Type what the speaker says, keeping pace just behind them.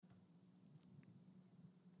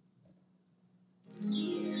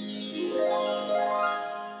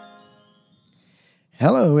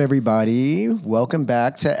Hello, everybody. Welcome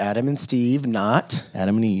back to Adam and Steve, not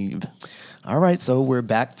Adam and Eve. All right, so we're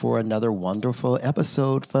back for another wonderful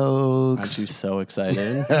episode, folks. Aren't you so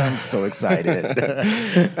excited? I'm so excited.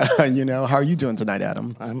 How are you doing tonight,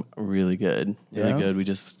 Adam? I'm really good. Really good. We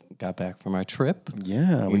just got back from our trip.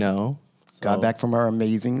 Yeah, we got back from our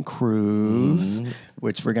amazing cruise,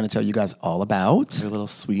 which we're going to tell you guys all about. We're a little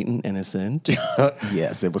sweet and innocent.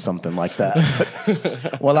 Yes, it was something like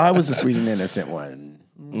that. Well, I was the sweet and innocent one.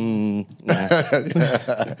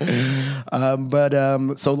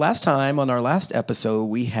 So last time on our last episode,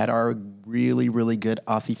 we had our really, really good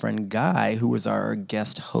Aussie friend Guy, who was our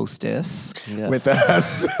guest hostess with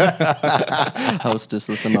us. Hostess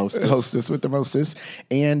with the mostest. Hostess with the mostest.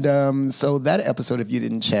 And so that episode, if you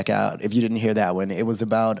didn't hear that one, it was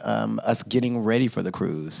about us getting ready for the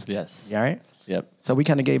cruise. Yes. All right? Yep. So we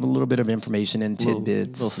kind of gave a little bit of information and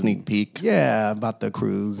tidbits. Little sneak peek. Yeah, about the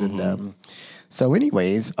cruise. And so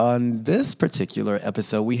anyways, on this particular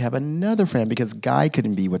episode, we have another friend because Guy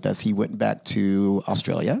couldn't be with us. He went back to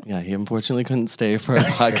Australia. Yeah, he unfortunately couldn't stay for our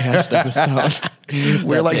podcast episode.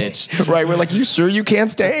 We're like, you sure you can't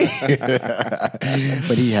stay?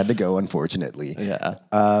 But he had to go, unfortunately. Yeah.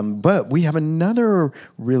 But we have another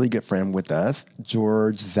really good friend with us.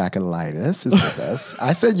 George Zakalitis is with us.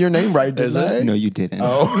 I said your name right, didn't I? No, you didn't.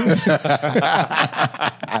 Oh.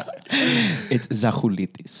 It's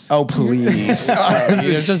Zachulitis. Oh, please.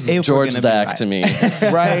 You're just If we're George gonna be Zach right. to me.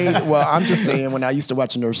 Right. Well, I'm just saying, when I used to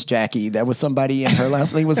watch Nurse Jackie, there was somebody and her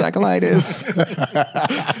last name was Zakalitis.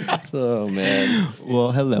 Oh, man.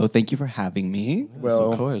 Well, hello. Thank you for having me.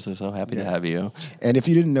 Well, of course. We're so happy to have you. and if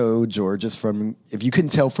you didn't know, George is if you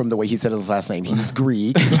couldn't tell from the way he said his last name, he's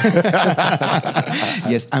Greek.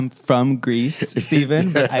 Yes, I'm from Greece,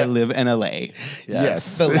 Stephen, but I live in LA.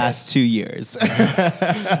 Yes. The last 2 years.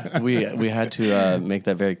 We had to make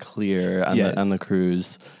that very clear on the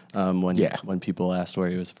cruise when people asked where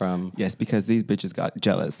he was from. Yes, because these bitches got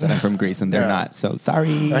jealous that I'm from Greece and they're not. So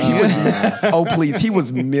sorry. Oh, please. He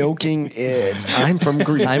was milking it. I'm from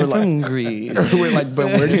Greece. I'm from Greece. We're like, but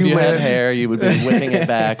where do If you you had live? hair, you would be whipping it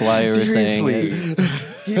back while you were saying it. Seriously.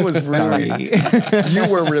 He was really, you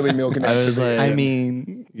were really milking I it to was me. like, I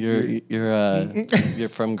mean, you're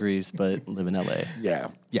from Greece, but live in LA. Yeah.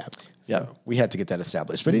 yeah. Yeah. We had to get that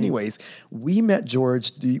established. But anyways, we met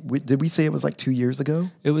George. Did we say it was like 2 years ago?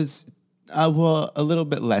 It was, a little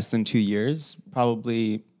bit less than 2 years,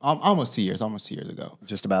 probably almost 2 years ago.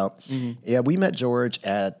 Just about. Yeah, we met George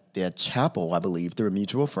at the chapel, I believe, through a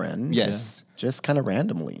mutual friend. Yes. Just kind of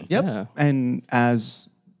randomly. Yep. Yeah. And as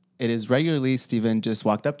it is regularly, Stephen just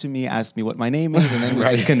walked up to me, asked me what my name is, and then we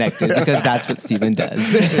just connected because that's what Stephen does.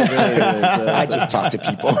 I just talk to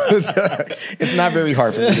people. It's not very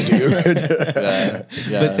hard for me to do.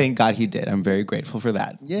 But thank God he did. I'm very grateful for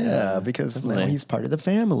that. Yeah, because now Definitely. he's part of the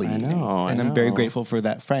family. I know. And I'm very grateful for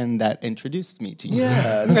that friend that introduced me to you.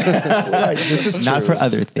 Yeah. Right, this is Not true. for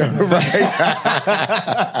other things.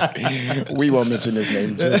 We won't mention his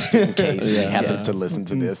name just in case he happens to listen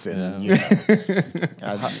to this. And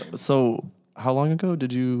So, how long ago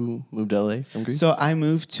did you move to LA from Greece? So I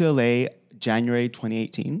moved to LA January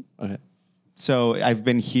 2018. Okay. So I've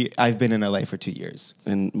been here. I've been in LA for 2 years.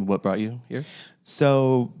 And what brought you here?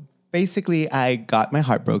 So basically, I got my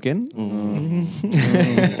heart broken.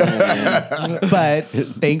 But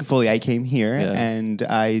thankfully, I came here and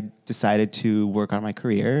I decided to work on my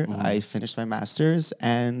career. I finished my master's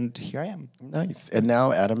and here I am. nice. And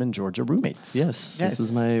now Adam and George are roommates. Yes. Yes. This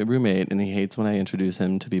is my roommate, and he hates when I introduce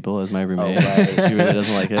him to people as my roommate. right. He really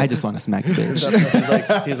doesn't like it. I just want to smack the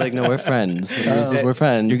bitch. he's like, no, we're friends. We're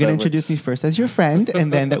friends. You're going to but introduce me first as your friend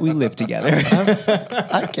and then that we live together.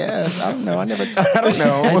 I guess. I don't know. I don't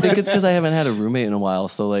know. I think it's because I haven't had a roommate in a while.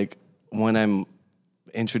 So like when I'm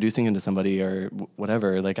introducing him to somebody or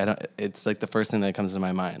whatever, like it's like the first thing that comes to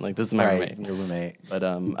my mind. Like this is my Right, roommate. your roommate. But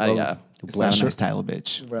It's Bless not a your, nice title,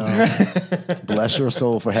 bitch. well, bless your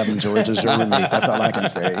soul for having George as your roommate. That's all I can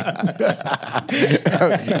say.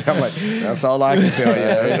 I'm like, that's all I can tell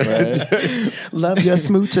you. Love your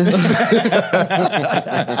smooches.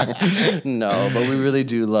 no, but we really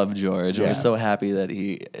do love George. And Yeah. we're so happy that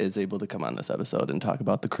he is able to come on this episode and talk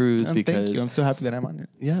about the cruise because Thank you. I'm so happy that I'm on it.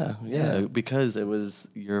 yeah, because it was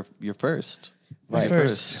your first. Right.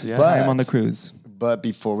 First, Yeah. But- I'm on the cruise. But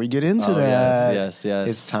before we get into Oh, that, yes.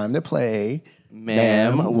 it's time to play.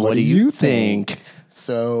 Ma'am, what do you think?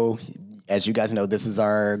 So, as you guys know, this is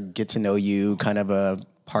our get to know you kind of a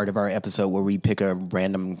part of our episode where we pick a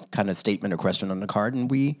random kind of statement or question on the card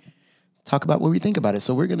and we talk about what we think about it.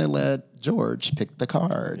 So we're going to let George pick the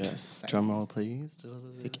card. Yes. Drum roll, please.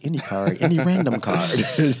 Pick any card, any random card.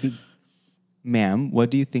 ma'am, what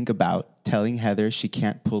do you think about telling Heather she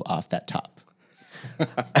can't pull off that top?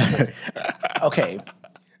 Okay.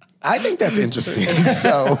 I think that's interesting.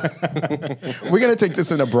 So we're going to take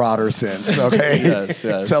this in a broader sense, okay?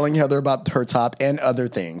 Yes. Telling Heather about her top and other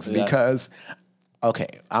things because, okay,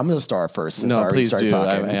 I'm going to start first since I No, already please started do.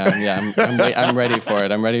 talking. I'm ready for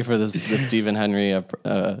it. I'm ready for this Stephen Henry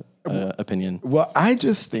opinion. Well, I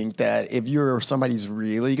just think that if you're somebody's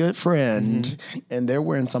really good friend and they're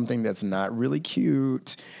wearing something that's not really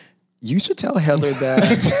cute, you should tell Heather that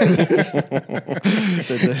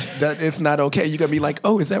that it's not okay. You're gonna be like,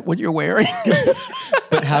 "Oh, is that what you're wearing?"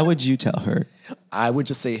 But how would you tell her? I would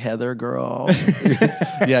just say, "Heather, girl."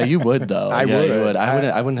 Yeah, you would though. I Yeah, would. You would.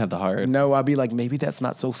 I wouldn't have the heart. No, I'd be like, maybe that's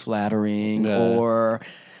not so flattering, Yeah. or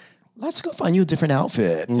let's go find you a different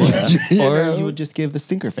outfit. You would just give the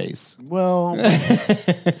stinker face. Well,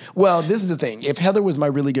 this is the thing. If Heather was my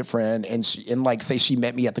really good friend and like say she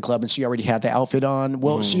met me at the club and she already had the outfit on,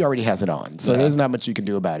 well, she already has it on. So there's not much you can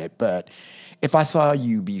do about it. But if I saw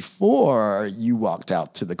you before you walked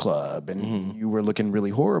out to the club and you were looking really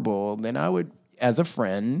horrible, then I would, as a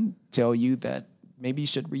friend, tell you that maybe you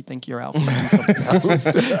should rethink your outfit and do something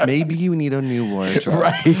else. Maybe you need a new wardrobe.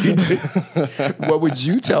 Right. What would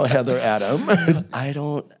you tell Heather, Adam? I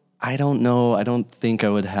don't know. I don't think I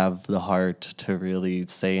would have the heart to really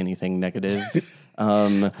say anything negative.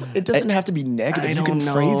 It doesn't have to be negative. I You can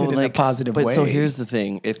don't phrase it know, in a positive but way. so here's the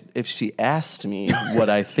thing: if she asked me what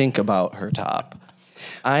I think about her top,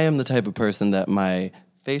 I am the type of person that my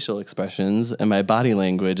facial expressions and my body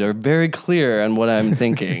language are very clear on what I'm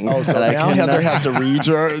thinking. Oh, so And I now cannot- Heather has to read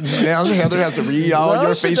Heather has to read all No,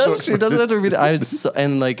 your she facial. She doesn't have to read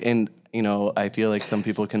it. And you know, I feel like some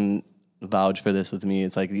people can vouch for this with me.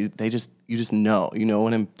 It's like you just know. You know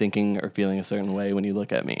when I'm thinking or feeling a certain way when you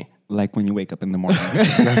look at me. Like when you wake up in the morning.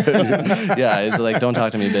 Yeah, it's like don't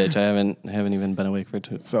talk to me, bitch. I haven't even been awake for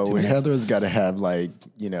two. So 2 minutes. Heather's got to have like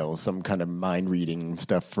some kind of mind reading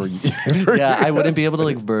stuff for you. Yeah, I wouldn't be able to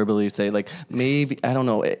like verbally say like maybe I don't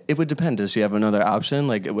know. It would depend. Does she have another option?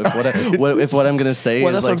 Like if what I'm gonna say? Well,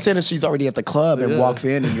 is that's what like, I'm saying. If she's already at the club and walks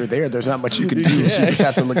in and you're there, there's not much you can do. She just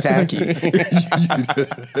has to look tacky.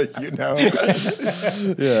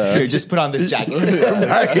 Here, just put on this jacket.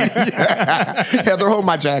 Right? Yeah. Heather, hold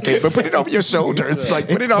my jacket, but put it over your shoulders. Like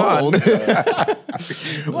put it on.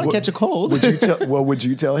 You want to catch a cold? Would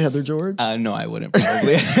you tell Heather, George? No, I wouldn't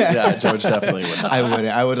probably. yeah, George definitely would. I wouldn't.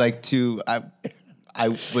 I would like to. I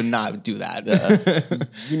would not do that.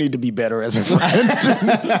 You need to be better as a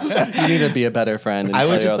friend. You need to be a better friend and I tell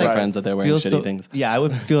would your just other like friends that they're wearing shitty things. Yeah, I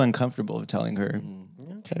would feel uncomfortable telling her.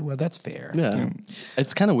 Okay, well, that's fair. Yeah,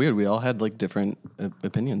 it's kind of weird. We all had like different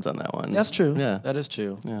opinions on that one. That's true. Yeah, That is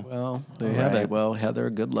true. Yeah. Well, There you all have right. it. Well, Heather,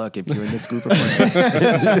 good luck if you're in this group of friends. you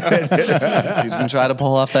can try to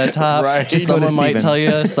pull off that top. Right. Someone might Steven. tell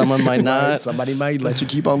you. Someone might Right, not. somebody might let you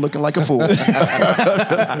keep on looking like a fool.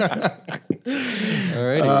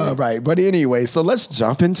 Alrighty. Right. But anyway, so let's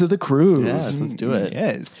jump into the cruise. Yes, let's do it.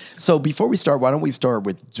 Yes. So before we start, why don't we start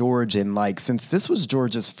with George? And like, since this was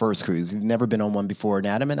George's first cruise, he's never been on one before, and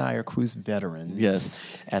Adam and I are cruise veterans.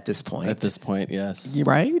 Yes. At this point. At this point, yes. You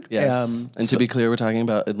right? Yes. And so- to be clear, we're talking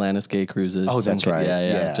about Atlantis Gay Cruises. Oh, that's right. Yeah.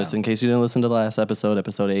 Yeah. Just in case you didn't listen to the last episode,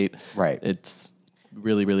 episode 8. Right. It's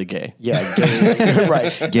really, really gay. Yeah, gay,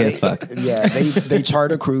 right. Gay as fuck. Yeah, they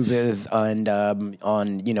charter cruises and on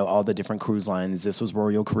all the different cruise lines. This was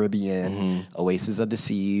Royal Caribbean, Oasis of the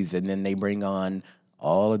Seas, and then they bring on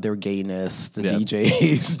all of their gayness, the Yep.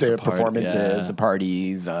 DJs, their performances, yeah. the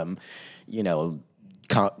parties,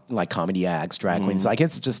 like comedy acts, drag queens. Like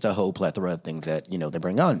it's just a whole plethora of things that they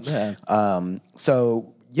bring on. Yeah.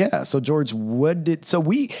 So George, we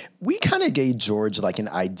kind of gave George like an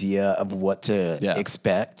idea of what to Yeah.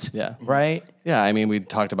 expect. Yeah. Right. Yeah, I mean, we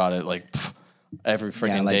talked about it like every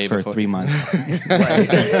freaking day for before. 3 months. He's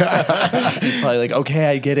probably like, okay,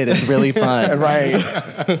 I get it. It's really fun. Right.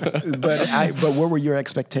 but what were your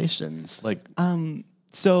expectations? Like,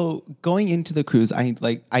 So going into the cruise,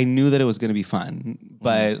 I knew that it was going to be fun,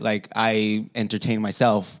 but like I entertained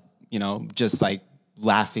myself, just like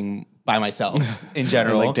laughing by myself in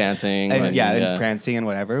general, like dancing, and like, and prancing and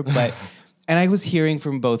whatever. But and I was hearing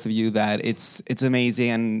from both of you that it's amazing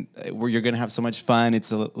and where you're going to have so much fun.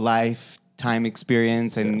 It's a lifetime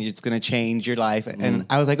experience and it's going to change your life. And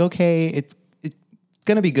I was like, okay, it's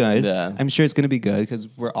going to be good. Yeah. I'm sure it's going to be good because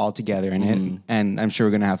we're all together in it, and I'm sure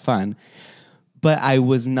we're going to have fun. But I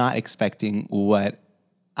was not expecting what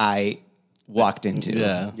I walked into.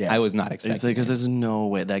 Yeah. Yeah. I was not it's expecting. like, because there's no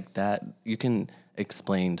way like that you can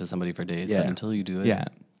explain to somebody for days, Yeah. but until you do it. Yeah.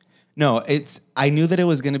 No, I knew that it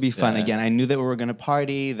was going to be fun Yeah. again. I knew that we were going to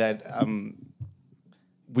party, that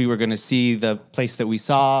we were gonna see the place that we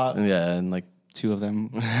saw. Yeah, and like Two of them,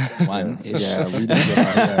 one ish. Yeah, we did get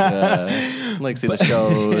out, like see the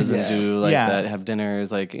shows and Yeah. do like Yeah. that, have dinners.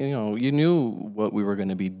 Like, you know, you knew what we were going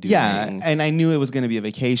to be doing. Yeah, and I knew it was going to be a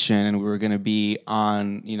vacation, and we were going to be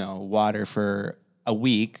on, water for a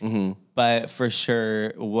week. Mm-hmm. But for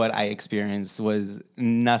sure, what I experienced was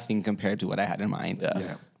nothing compared to what I had in mind.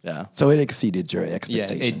 Yeah. Yeah. So it exceeded your Yeah,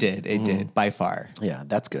 expectations. it did. It did by far. Yeah,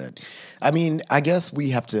 that's good. I mean, I guess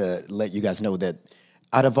we have to let you guys know that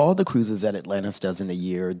out of all the cruises that Atlantis does in a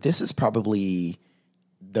year, this is probably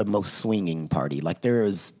the most swinging party. Like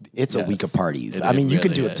it's a Yes, week of parties. it I mean, you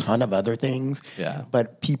could really do a is. ton of other things, Yeah.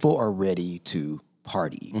 but people are ready to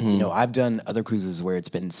party. You know, I've done other cruises where it's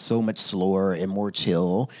been so much slower and more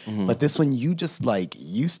chill, but this one you just like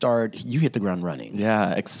you hit the ground running.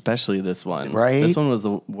 Yeah, especially this one. Right? This one was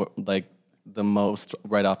the most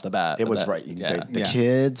right off the bat. It was That- right. Yeah. The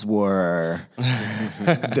kids were,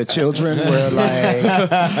 the children were like,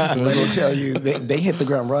 let me tell you, they hit the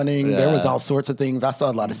ground running. There was Yeah. all sorts of things. I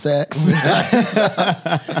saw a lot of sex.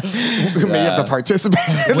 We may have to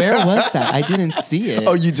participate. Where was that? I didn't see it.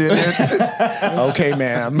 Oh, you didn't? Okay,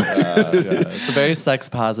 ma'am. It's a very sex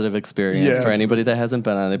positive experience Yes. for anybody that hasn't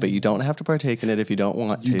been on it, but you don't have to partake in it if you don't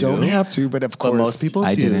want to. You don't have to, but of course. But most people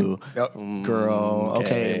I do. didn't. Oh, girl,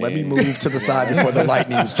 okay, okay. let me move to the side before the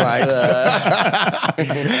lightning strikes.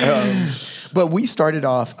 But we started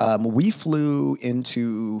off, we flew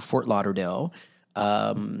into Fort Lauderdale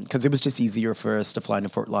because it was just easier for us to fly into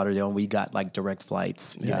Fort Lauderdale, and we got like direct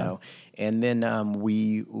flights, you know. And then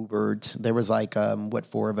we Ubered. There was like,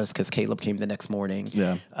 four of us because Caleb came the next morning.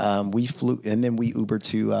 Yeah. We flew, and then we Ubered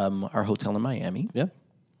to our hotel in Miami. Yep.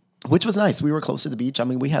 Which was nice. We were close to the beach. I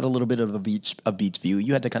mean, we had a little bit of a beach view.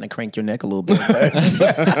 You had to kind of crank your neck a little bit,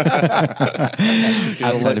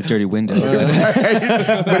 Outside of Dirty Window.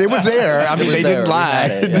 but it was there. I mean, was they there. didn't We lie.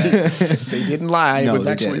 had it, They didn't lie. No, it was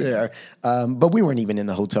they actually didn't. there. But we weren't even in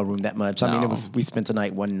the hotel room that much. I mean, No. we spent a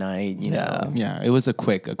night one night. You know, Yeah, it was a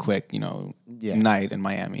quick, Yeah. night in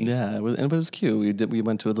Miami. Yeah, it was cute. We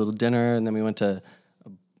went to a little dinner, and then we went to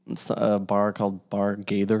a bar called Bar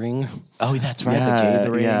Gathering. Oh, that's right. The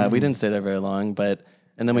gathering. Yeah, we didn't stay there very long,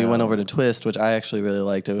 and then we went over to Twist, which I actually really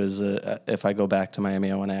liked. It was if I go back to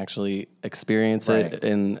Miami, I want to actually experience Right. it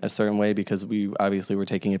in a certain way because we obviously were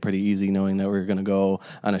taking it pretty easy, knowing that we were going to go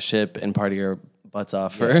on a ship and party our butts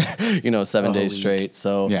off for 7 days week. straight.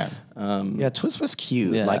 So Yeah. Yeah, Twist was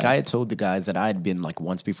cute. Yeah. Like I had told the guys that I had been like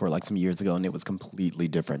once before, like some years ago, and it was completely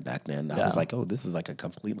different back then. I was like, oh, this is like a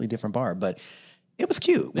completely different bar, but it was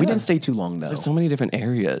cute. We didn't stay too long though. There's so many different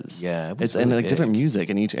areas. Yeah, it was it's and really like different big. music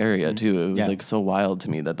in each area too. It was Yeah. like so wild to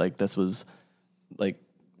me that like this was like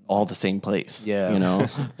all the same place. Yeah. you know, it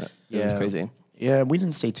was Yeah. crazy. Yeah, we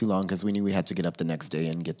didn't stay too long because we knew we had to get up the next day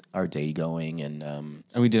and get our day going. And And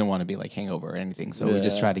we didn't want to be like hangover or anything, so we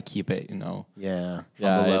just Yeah. tried to keep it, yeah, Yeah, the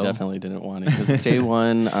I low. definitely didn't want it because day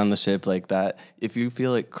one on the ship like that. If you feel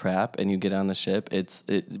like crap and you get on the ship, it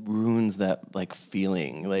ruins that like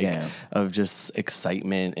feeling like Yeah. of just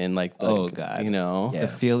excitement and like Oh, God. you know. Yeah. The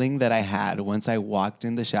feeling that I had once I walked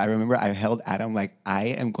in the shower, I remember I held Adam like, I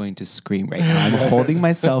am going to scream right now. I'm holding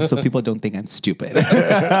myself so people don't think I'm stupid.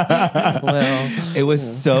 Well, It was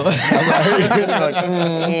so,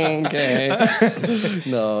 okay.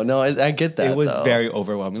 No, I get that. it was though. very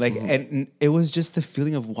overwhelming. Like, and it was just the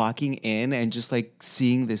feeling of walking in and just like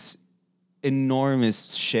seeing this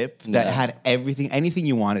enormous ship that Yeah. had anything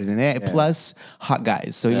you wanted in it, plus hot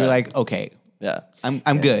guys. So you're Yeah. like, okay, Yeah.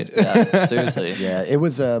 I'm good. Yeah, seriously. yeah. It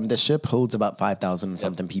was the ship holds about 5,000 and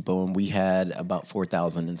something people, and we had about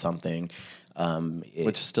 4,000 and something.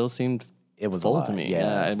 Which still seemed It was a full lot, to me.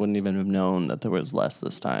 yeah. I wouldn't even have known that there was less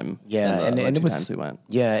this time. Yeah, than the and two it was times we went.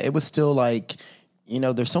 Yeah, it was still like,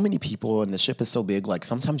 there's so many people and the ship is so big. Like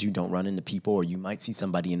sometimes you don't run into people, or you might see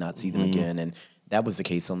somebody and not see them again. And that was the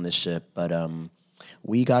case on this ship. But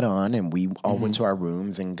we got on and we all went to our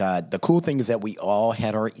rooms and got. The cool thing is that we all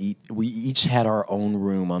had we each had our own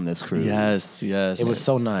room on this cruise. Yes. It was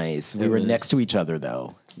so nice. We were was- next to each other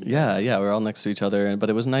though. Yeah, we're all next to each other, but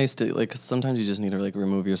it was nice to like. Sometimes you just need to like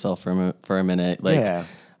remove yourself for a minute. Like, Yeah.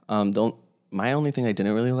 My only thing I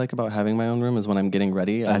didn't really like about having my own room is when I'm getting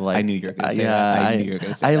ready. I'm I knew you were gonna say yeah, that. I knew you were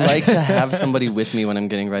gonna say I that. like to have somebody with me when I'm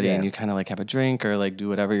getting ready, and Yeah. you kind of like have a drink or like do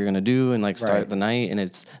whatever you're gonna do, and like start Right. the night, and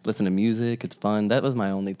it's listen to music. It's fun. That was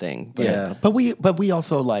my only thing. But Yeah, but we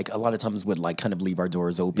also like a lot of times would like kind of leave our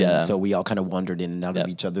doors open, Yeah. so we all kind of wandered in and out Yep.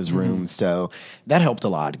 of each other's rooms. So that helped a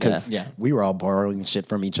lot because Yeah. we were all borrowing shit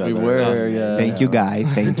from each other. We were. Yeah. Thank you, Guy.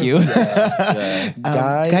 Thank you. Guy,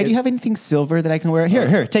 Guy, do you have anything silver that I can wear?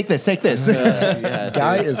 Here, take this.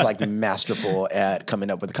 Guy is like masterful at coming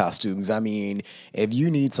up with costumes. I mean, if you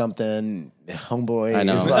need something, homeboy I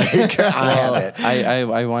know. is like, I have it.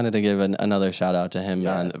 I wanted to give another shout out to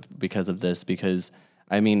him because of this, because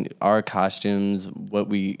I mean, our costumes, what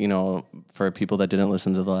we, for people that didn't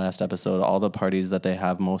listen to the last episode, all the parties that they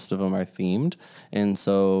have, most of them are themed. And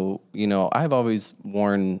so, I've always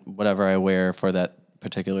worn whatever I wear for that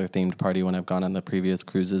particular themed party when I've gone on the previous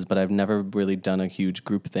cruises, but I've never really done a huge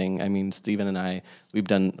group thing. I mean, Steven and we've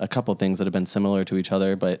done a couple things that have been similar to each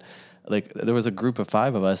other, but like there was a group of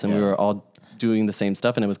 5 of us and we were all doing the same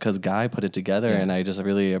stuff, and it was because Guy put it together, and I just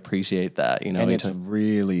really appreciate that. And it's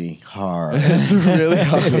really hard. It's really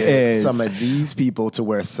hard. to get some of these people to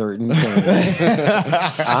wear certain things.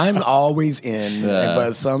 I'm always in,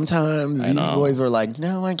 but sometimes these boys were like,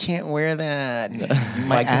 "No, I can't wear that.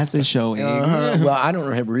 My ass is showing." Well, I don't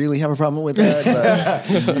really have a problem with that,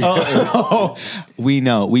 but We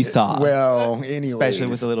know, we saw. well, anyway, Especially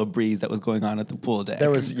with the little breeze that was going on at the pool deck.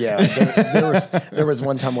 There was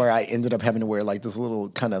one time where I ended up having to wear like this little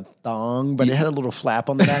kind of thong, but it had a little flap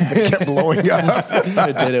on the back, but it kept blowing up.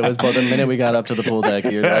 It did. It was both the minute we got up to the pool deck,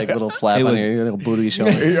 you're like little flap on your little booty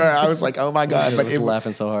showing. Yeah, I was like, oh my God. But But it was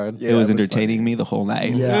laughing so hard. Yeah, it was funny. entertaining me the whole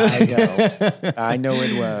night. Yeah, I know. I know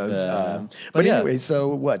it was. But yeah. anyway, so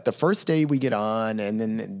what? The first day we get on, and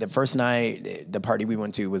then the first night, the party we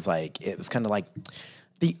went to was like, it was kind of like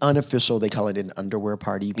the unofficial, they call it an underwear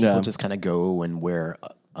party. People just kind of go and wear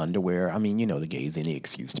underwear. I mean, the gays, any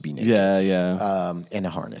excuse to be naked. Yeah. And a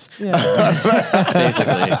harness. Basically.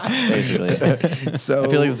 So I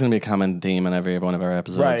feel like this is gonna be a common theme in every one of our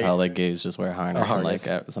episodes. Right. How like gays just wear a harness and like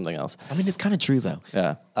something else. I mean, it's kind of true though.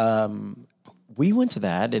 Yeah. We went to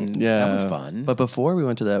that, and that was fun. But before we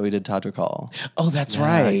went to that, we did Todrick Hall. Oh, that's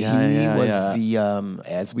right. He was the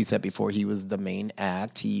as we said before, he was the main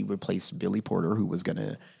act. He replaced Billy Porter, who was going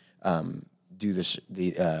to do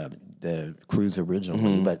the cruise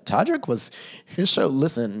originally. But Todrick was his show.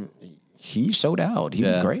 Listen, he showed out. He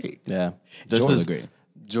was great. Yeah.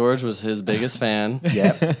 George was his biggest fan.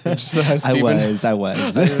 Yep. I was. I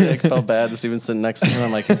like, felt bad that Steven sitting next to him.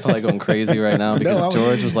 I'm like, he's probably going crazy right now because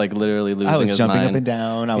George was like literally losing his mind. I was jumping up and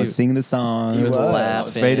down. I was singing the song. He was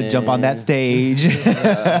laughing. Ready to jump on that stage.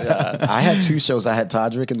 I had 2 shows. I had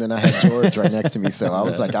Todrick and then I had George right next to me. So I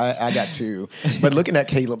was like, I got 2. But looking at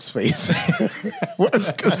Caleb's face,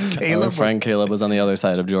 because Our friend Caleb was on the other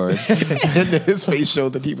side of George. and his face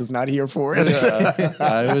showed that he was not here for it.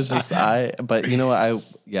 But you know what?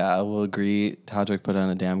 I will agree. Todrick put on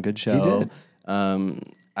a damn good show. He did.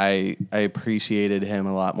 I appreciated him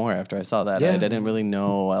a lot more after I saw that. Yeah. I didn't really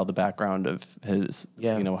know all the background of his,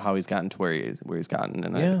 how he's gotten to where he's gotten,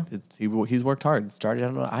 and he's worked hard. Started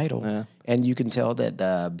out on Idol, and you can tell that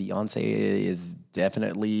Beyonce is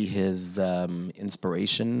definitely his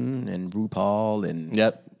inspiration, and RuPaul, and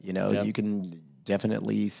you can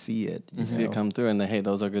definitely see it. You see it come through, and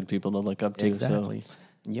those are good people to look up to. Exactly. So,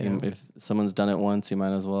 if someone's done it once, you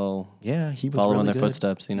might as well he was follow really in their good.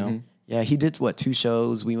 footsteps. Yeah, he did 2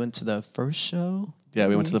 shows. We went to the first show. Yeah,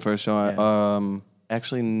 we went to the first show. Yeah.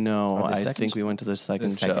 Actually, no. Or the I second think show? we went to the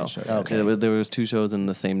second show. Okay. There was 2 shows in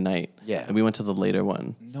the same night. Yeah. And we went to the later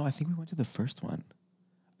one. No, I think we went to the first one.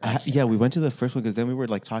 We went to the first one because then we were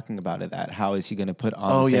like talking about it. How is he going to put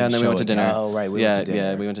on? Oh the same yeah, and then we show went to again? dinner. Oh, right, we went to dinner.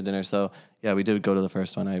 Yeah, we went to dinner. So yeah, we did go to the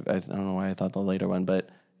first one. I don't know why I thought the later one, but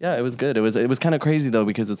yeah, it was good. It was kind of crazy though,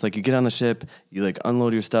 because it's like you get on the ship, you like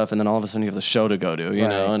unload your stuff, and then all of a sudden you have the show to go to, you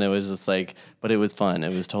know. And it was just like, but it was fun. It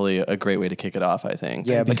was totally a great way to kick it off, I think.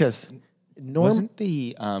 Yeah, because wasn't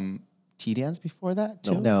the tea dance before that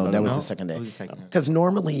too? No, that was the second day. It was the second day. Because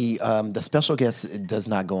normally the special guest does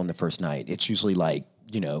not go on the first night. It's usually like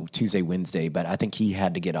Tuesday, Wednesday. But I think he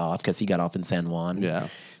had to get off because he got off in San Juan. Yeah.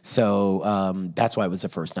 So that's why it was the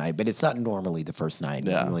first night. But it's not normally the first night.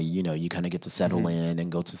 Yeah. Normally, you kind of get to settle in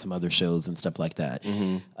and go to some other shows and stuff like that.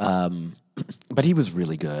 But he was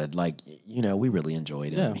really good. Like, we really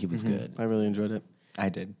enjoyed him. Yeah. He was good. I really enjoyed it. I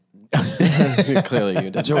did. Clearly, you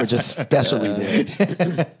did. George especially did.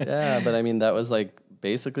 Yeah, but I mean, that was like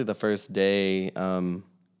basically the first day. And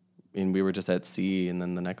we were just at sea, and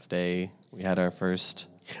then the next day we had our first.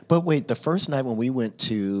 But wait, the first night when we went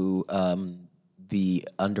to the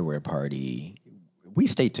underwear party, we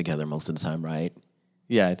stayed together most of the time, right?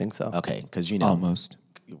 Yeah, I think so. Okay, because Almost.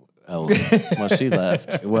 Oh, Well, she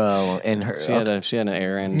left. well, and her She had an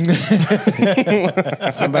errand.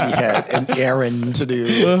 somebody had an errand to do.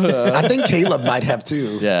 I think Caleb might have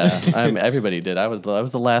too. Yeah, everybody did. I was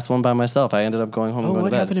the last one by myself. I ended up going home Oh, and going what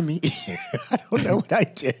to bed. happened to me? I don't know what I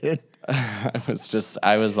did.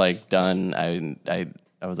 I was like done.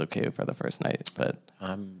 I was okay for the first night, but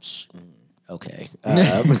Okay.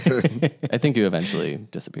 I think you eventually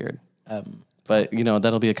disappeared. But you know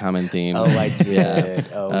that'll be a common theme. Oh, I did.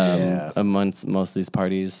 Yeah. Amongst most of these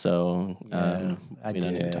parties, so I we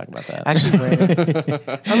don't need to did. talk about that.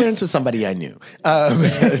 Actually, I ran into somebody I knew.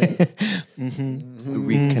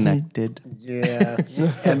 Reconnected. Yeah.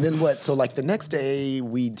 And then what? So like the next day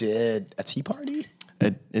we did a tea party.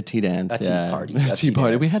 A tea dance. A tea yeah. party. A A tea tea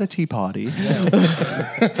party. We dance. had a tea party. We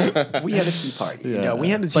had a tea party. You know, we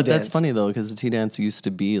had the tea But dance. that's funny though, because the tea dance used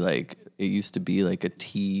to be like a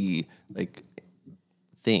tea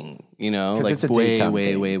thing, you know, 'Cause like it's a way, daytime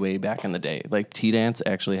way, thing. way, way back in the day. Like tea dance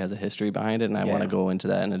actually has a history behind it, and I want to Yeah. go into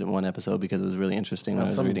that in one episode because it was really interesting when I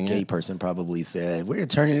was Some reading gay it. person probably said, "We're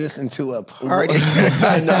turning this into a party."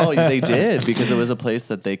 I know they did because it was a place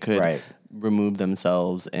that they could Right. remove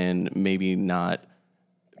themselves and maybe not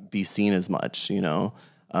be seen as much, you know,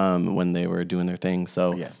 when they were doing their thing.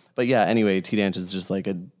 So, Yeah. but yeah. Anyway, tea dance is just like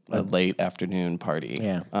a late afternoon party.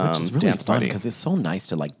 Yeah, which is really dance fun party. because it's so nice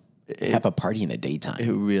to like have a party in the daytime.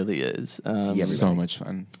 It really is. See everybody. So much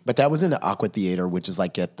fun. But that was in the Aqua Theater, which is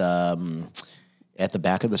like at the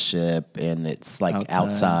back of the ship, and it's like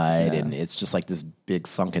outside, yeah. and it's just like this big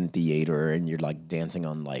sunken theater, and you're like dancing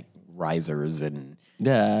on like risers, and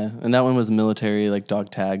And that one was military, like dog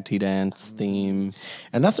tag, tea dance theme.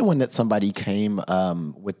 that's the one that somebody came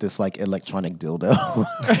with this like electronic dildo.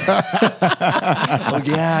 Oh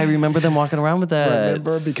yeah, I remember them walking around with that.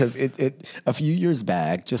 Remember, because it a few years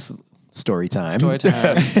back, just story time. Story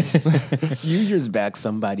time. A few years back,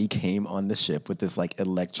 somebody came on the ship with this like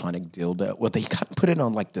electronic dildo. Well, they kind of put it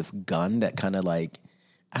on like this gun that kind of like,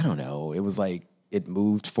 I don't know. It was like it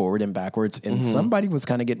moved forward and backwards, and somebody was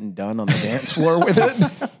kind of getting done on the dance floor with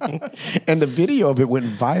it. And the video of it went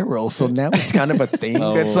viral, so now it's kind of a thing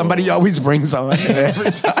that somebody always brings on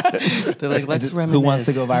every time. They're like, let's reminisce. Who wants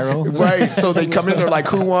to go viral? Right, so they come in, they're like,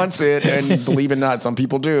 "Who wants it?" And believe it or not, some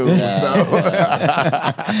people do. So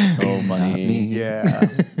So funny. yeah,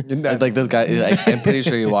 And that- Like this guy, like, I'm pretty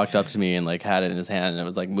sure he walked up to me and like had it in his hand and it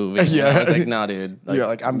was like moving. Yeah. And I was like, nah, dude. You're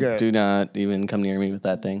like, I'm good. Do not even come near me with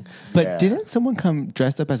that thing. But Yeah. didn't someone come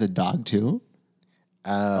dressed up as a dog too?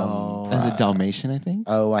 As a Dalmatian, I think.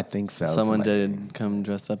 oh, I think so. Someone Somebody- did come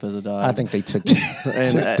dressed up as a dog. I think they took, And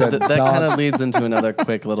took the that dog. kind of leads into another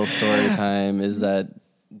quick little story time is that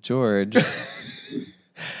George,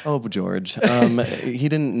 George, he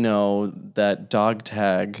didn't know that dog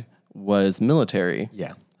tag was military.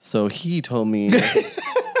 Yeah. So he told me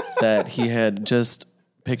that he had just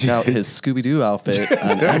picked out his Scooby-Doo outfit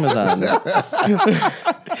on Amazon.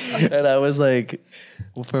 And I was like,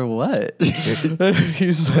 well, for what?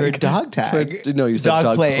 He's For like, dog tag. no, you said Dog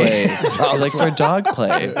dog play. play. I was like, for dog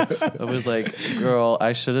play. I was like, girl,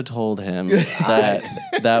 I should have told him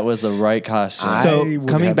that was the right costume. I So would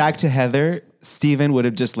coming have- back to Heather, Steven would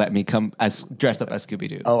have just let me come as dressed up as Scooby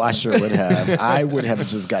Doo. Oh, I sure would have. I would have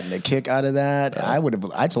just gotten a kick out of that. I would have.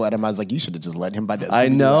 I told Adam, I was like, you should have just let him buy that. I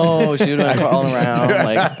Scooby-Doo. know. She would have been crawling around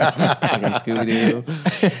like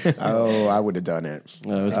Scooby-Doo. Oh, I would have done it. It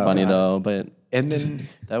was funny though, but And then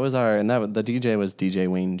that was the DJ was DJ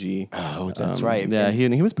Wayne G. Oh, that's right. Yeah,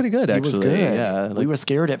 And he was pretty good he actually. was good. Yeah, we like, were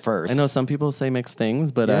scared at first. I know some people say mixed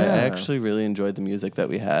things, but I Yeah. actually really enjoyed the music that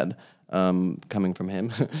we had coming from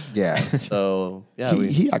him. Yeah. So yeah,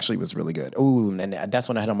 He actually was really good. Oh, and then that's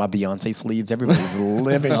when I had on my Beyonce sleeves. Everybody's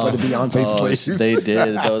living for the Beyonce sleeves. they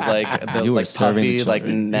did those You were like serving the puffy like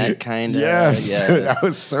children. net kind of. Yes. I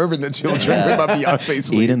was serving the children with my Beyonce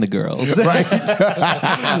sleeves. Eating the girls.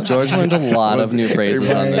 George learned a lot of new phrases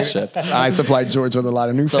on this ship. I supplied George with a lot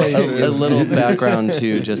of new So phrases. a little background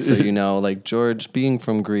too, just so you know, like George being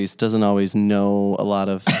from Greece doesn't always know a lot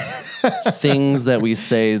of things that we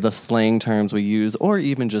say, the slang terms we use, or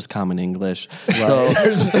even just common English. So,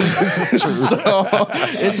 so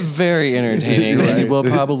it's very entertaining, and we'll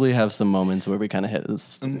probably have some moments where we kind of hit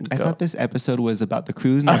this. I thought this episode was about the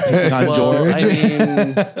cruise, not picking on Well, George. I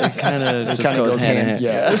mean, it kind of just kind of goes hand in hand.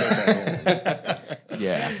 Yeah.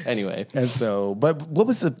 Yeah. Anyway, And so, but what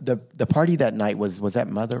was the party that night? Was that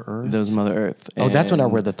Mother Earth? that was Mother Earth. Oh, that's when I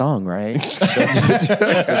and- wear the thong, right?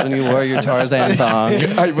 That's when you wore your Tarzan thong.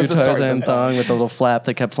 I was Your a Tarzan Tarzan thong with the little flap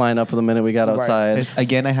that kept flying up the minute we got outside.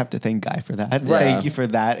 Again, I have to thank Guy for that. Right. Thank you for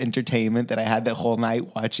that entertainment that I had the whole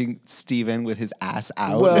night watching Steven with his ass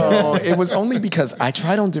out. Well, it was only because I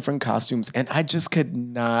tried on different costumes and I just could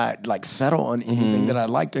not like settle on anything that I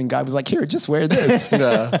liked. And Guy was like, "Here, just wear this."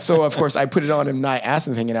 So of course I put it on and my ass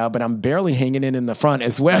is hanging out, but I'm barely hanging in the front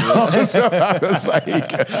as well. So I was like,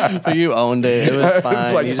 But you owned it. It was fine. It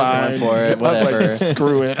was like you fine. just went for it. Whatever. I was like,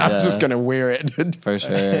 screw it. I'm Yeah. just gonna wear it. For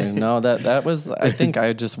sure. No, that was. I think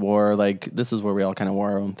I just wore like this is where we all kind of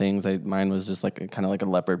wore our own things. Mine was just like kind of like a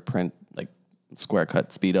leopard print like square cut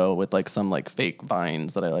Speedo with like some like fake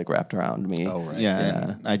vines that I like wrapped around me. Oh, right. Yeah, Yeah.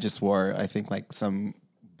 and I just wore, I think, like some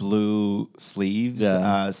blue sleeves,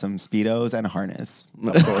 Yeah. some Speedos, and a harness.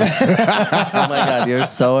 Of course. Oh my God, you're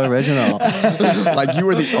so original. Like you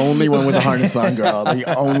were the only one with a harness on, girl.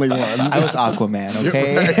 The only one. I was Aquaman,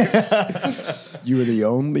 okay? You were the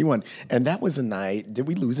only one. And that was a night. Did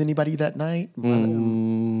we lose anybody that night?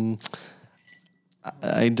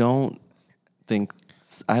 I don't think.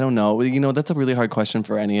 I don't know. You know, that's a really hard question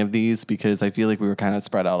for any of these because I feel like we were kind of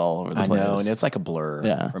spread out all over the I place. know, and it's like a blur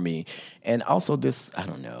Yeah. for me. And also this, I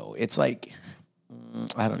don't know. It's like,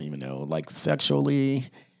 I don't even know. Like sexually,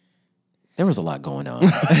 there was a lot going on.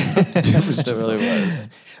 It was It just really was.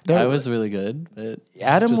 I was really good. But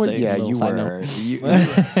Adam just was, a yeah, little you side were.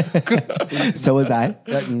 note. So was I.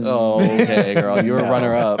 Oh, okay, girl. You were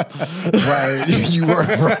runner up. Right. You were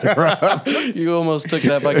runner up. You almost took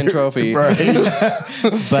that fucking trophy.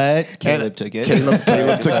 But Caleb took it. Caleb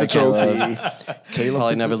took the trophy. Caleb Probably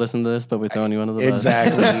took never the, listened to this, but we're throwing you under the bus.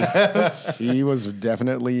 exactly. He was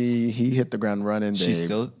definitely, he hit the ground running, babe. She's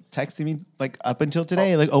still texting me like up until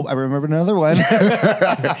today. Like, oh, I remember another one.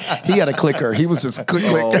 He had a clicker. He was just click.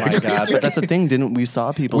 Oh my God. But that's the thing, didn't we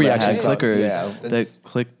saw people We that had actually saw- clickers yeah, that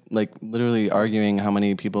click, like literally arguing how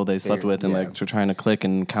many people they slept with and yeah. like trying to click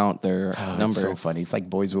and count their number. It's so funny. It's like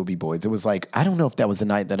boys will be boys. It was like, I don't know if that was the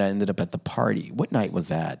night that I ended up at the party. What night was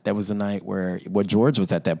that? That was the night where, George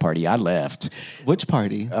was at that party. I left. Which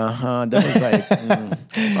party? That was like,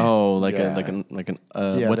 Oh, like Yeah. what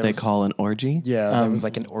there they was- call an orgy? yeah, there was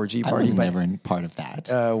like an orgy I party. was but, never in part of that.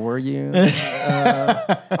 were you?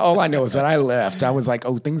 All I know is that I left. I was like,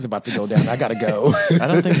 oh, things about to go down. I got to go. I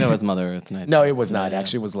don't think that was Mother Earth night. No, it was not.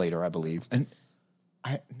 Actually, it was later, I believe. I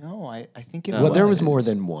think it Well, there was more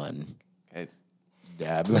than one. Okay.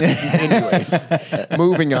 Yeah, but anyway,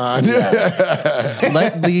 moving on.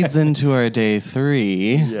 That leads into our day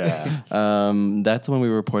 3. Yeah. That's when we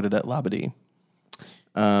reported at Labadee.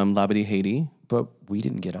 Labadee, Haiti. But we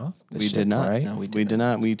didn't get off. the We ship, did not. right? No, we did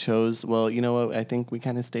not. We chose. Well, you know what? I think we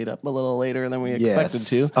kind of stayed up a little later than we expected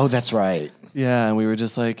to. Oh, that's right. Yeah, and we were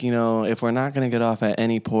just like, you know, if we're not going to get off at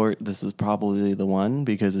any port, this is probably the one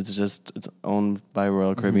because it's owned by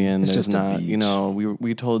Royal Caribbean. It's There's just a not, you beach. know,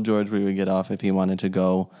 we told George we would get off if he wanted to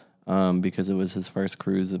go. Because it was his first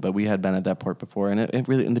cruise, but we had been at that port before, and it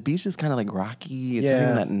really, and the beach is kind of like rocky. It's not Yeah.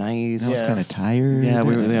 even that nice. I was Yeah. kind of tired. Yeah,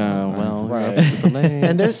 we were. Yeah, well, we were Right. up super late.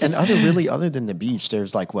 And there's other than the beach,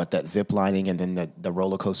 there's like what, that zip lining and then the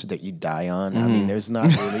roller coaster that you die on. I mean, there's not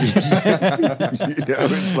really.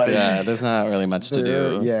 It's like, Yeah, there's not really much to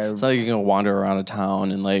There- do. yeah. It's not like you can wander around a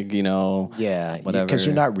town and like, you know, yeah, whatever. because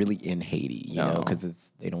you're not really in Haiti, you know, No. because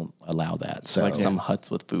they don't allow that. So like some huts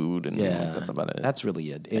with food and yeah, that's about it. That's really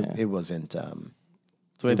it. It wasn't.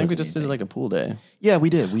 So I think we wasn't just did anything. like a pool day. Yeah,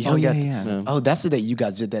 we did. We hung yeah, out- yeah. Oh, that's the day you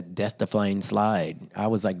guys did that Death Defying slide. I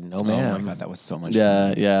was like, no, Oh man. my god, that was so much Yeah,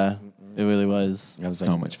 fun. yeah, it really was. I was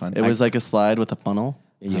So like, much fun. It was like a slide with a funnel.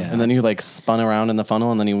 Yeah. And then you like spun around in the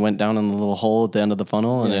funnel and then you went down in the little hole at the end of the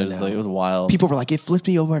funnel and Yeah, it was no. like it was wild. people were like, it flipped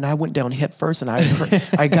me over and I went down head first and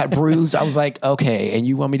I got bruised. I was like, okay, and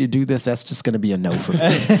you want me to do this? That's just going to be a no for me.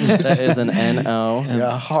 That is an NO.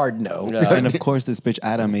 A hard no. Yeah. And of course, this bitch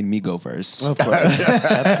Adam made me go first. Of course.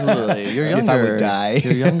 Absolutely. You're See if younger. I would die.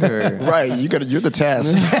 You're younger. Right, you're the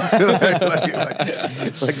test.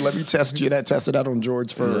 like, let me test you. That test it out on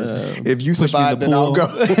George first. If you me in survive, the then I'll pool. go.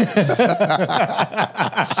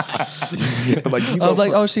 Like you Oh, go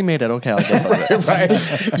like, oh, she made it. Okay, I'll guess on it.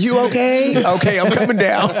 right. You okay? Okay, I'm coming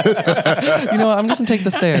down. You know, I'm just gonna take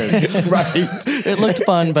the stairs. Right. It looked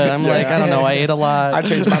fun, but I'm like, I don't know. I ate a lot. I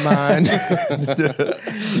changed my mind.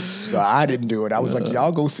 No, I didn't do it. I was like,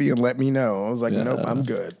 y'all go see and let me know. I was like, nope, I'm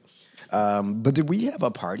good. But did we have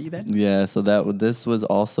a party that night? Yeah, so this was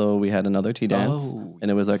also we had another tea dance, Oh,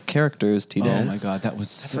 and it was our characters tea dance. Oh my god, that was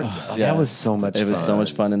so. That was so much fun. It was so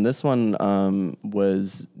much fun, and this one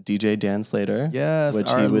was DJ Dan Slater. Yes, which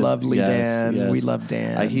our lovely Dan. We love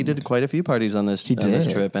Dan. He did quite a few parties on this did.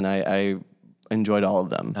 trip, and I enjoyed all of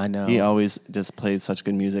them. I know. He always just plays such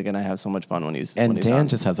good music, and I have so much fun when he's And when he's Dan on.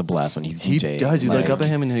 just has a blast when he's he DJing. does. You Like, look up at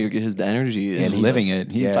him, and his energy is And he's living it.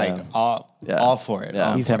 He's Yeah. like all for it. Yeah.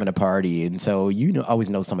 all He's for having a party, and so always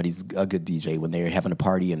know somebody's a good DJ when they're having a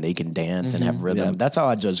party and they can dance and have rhythm. Yeah. That's how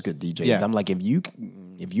I judge good DJs. Yeah. I'm like, if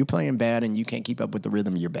you playing bad and you can't keep up with the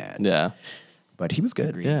rhythm, you're bad. Yeah, But he was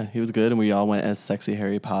good. yeah, he was good, and we all went as sexy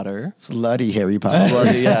Harry Potter. Slutty Harry Potter.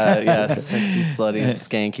 Slutty, yeah, sexy, slutty,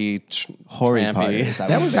 skanky, Harry trampy. Potter.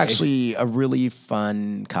 That was actually a really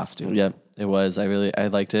fun costume. Yep, It was. I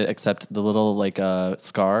liked it, except the little like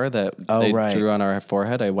scar that they right. drew on our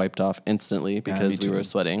forehead. I wiped off instantly because we were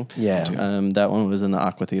sweating. Yeah. That one was in the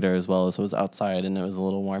Aqua Theater as well, so it was outside and it was a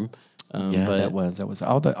little warm. Yeah, but that was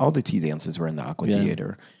all the tea dances were in the Aqua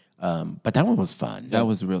Theater. But that one was fun. That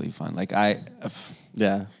was really fun. Like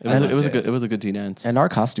yeah, it loved was a it. good good tea dance. And our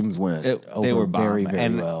costumes went over they were bomb. very, very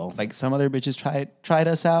and well. like some other bitches tried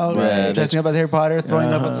us out, Right. dressing up as Harry Potter, throwing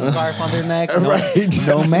up a scarf on their neck. No, Right.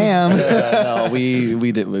 no, ma'am. No, we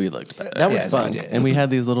looked bad. That was Yes, fun. we did. And we had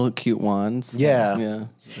these little cute wands. Yeah. Yeah.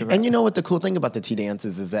 And you know what the cool thing about the tea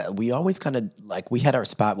dances is that we always kind of like we had our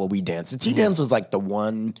spot where we danced. The tea dance was like the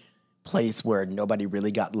one place where nobody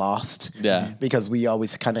really got lost. Yeah. Because we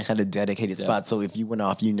always kind of had a dedicated spot. So if you went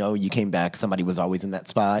off, you came back, somebody was always in that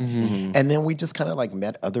spot. And then we just kind of like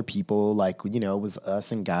met other people. Like, it was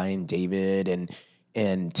us and Guy and David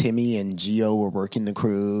and Timmy and Gio were working the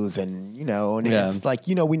cruise and it's like,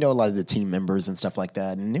 we know a lot of the team members and stuff like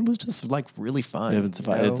that. And it was just like really fun. It was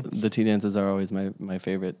fun. The tea dances are always my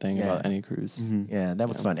favorite thing about any cruise. Yeah, that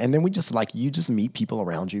was fun. And then we just you just meet people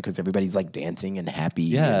around you because everybody's like dancing and happy.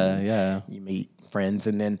 Yeah, and yeah. You meet friends.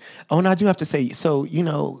 And then, and I do have to say, so,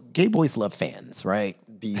 gay boys love fans, right?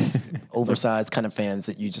 These oversized kind of fans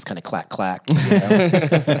that you just kind of clack,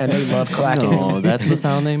 and they love clacking. No, that's the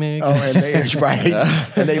sound they make. Oh, and they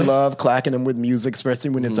and they love clacking them with music,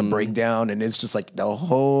 especially when it's a breakdown, and it's just like the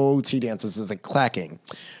whole tea dance is just like clacking.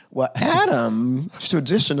 Well, Adam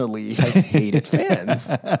traditionally has hated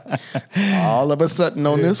fans. All of a sudden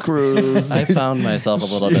on this cruise, I found myself a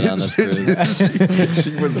little bit on this cruise.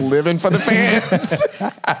 she was living for the fans.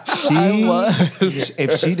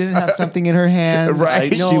 If she didn't have something in her hand,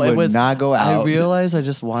 Right. she would not go out. I realized I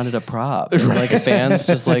just wanted a prop. And like fans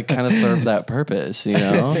just like kind of serve that purpose,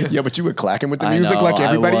 Yeah, but you were clacking with the music I know, like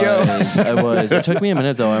everybody else. I was. It took me a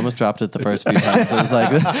minute though. I almost dropped it the first few times.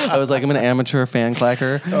 I was like I'm an amateur fan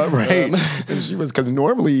clacker. Right. And she was, because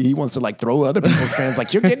normally he wants to like throw other people's fans,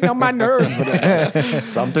 like, you're getting on my nerves. But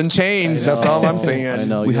something changed. That's all I'm saying. I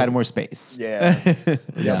know. We had more space. Yeah.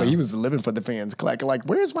 Yeah, but he was living for the fans, clacking like,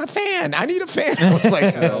 where's my fan? I need a fan. I was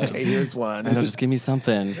like, okay, here's one. Just give me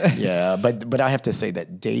something. Yeah, but I have to say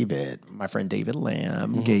that David, my friend David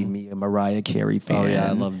Lamb, gave me a Mariah Carey fan. Oh yeah,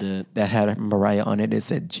 I loved it. That had Mariah on it. It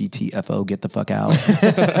said GTFO, get the fuck out.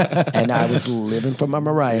 And I was living for my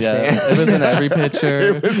Mariah fan. Yeah, it was in every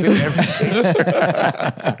picture.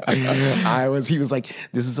 He was like,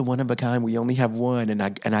 this is a one of a kind. We only have one. And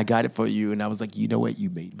I got it for you. And I was like, you know what? You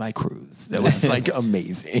made my cruise. That was like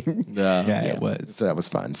amazing. Yeah. It was. So that was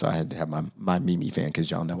fun. So I had to have my Mimi fan because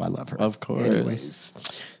y'all know I love her. Of course. Anyways.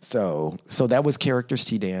 So that was Characters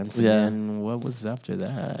Tea Dance. Yeah. And what was after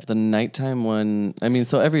that? The nighttime one, I mean,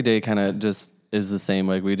 so every day kind of just is the same.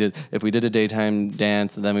 Like if we did a daytime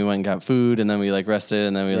dance, then we went and got food, and then we like rested,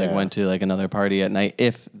 and then we like went to like another party at night,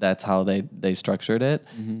 if that's how they structured it.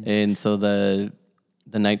 And so the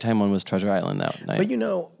nighttime one was Treasure Island that night.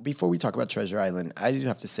 But before we talk about Treasure Island, I do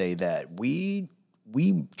have to say that we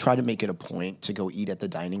try to make it a point to go eat at the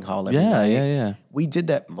dining hall every night. Yeah. We did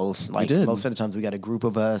that most of did. the times. We got a group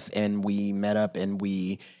of us and we met up and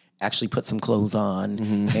we actually put some clothes on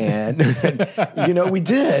and we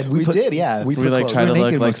did. We did, yeah. We we put like clothes try to on. look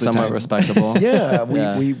naked like most of the somewhat time. respectable. Yeah,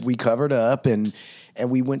 Yeah. we covered up and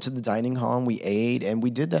we went to the dining hall and we ate and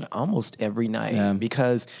we did that almost every night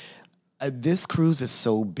because this cruise is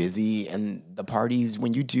so busy and the parties,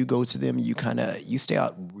 when you do go to them, you stay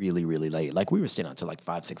out really, really late. Like we were staying out till like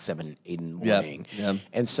 5, 6, 7, 8 in the morning. Yep.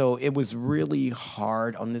 And so it was really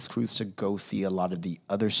hard on this cruise to go see a lot of the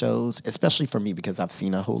other shows, especially for me because I've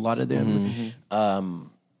seen a whole lot of them.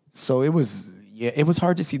 So it was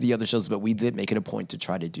hard to see the other shows, but we did make it a point to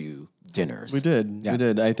try to do dinners. We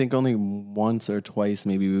did. I think only once or twice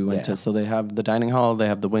maybe we went to. So they have the dining hall, they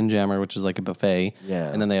have the Windjammer, which is like a buffet.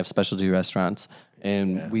 Yeah. And then they have specialty restaurants.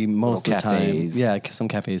 And we most of the cafes. time, some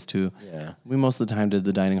cafes too. Yeah. We most of the time did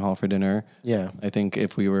the dining hall for dinner. Yeah. I think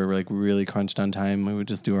if we were like really crunched on time, we would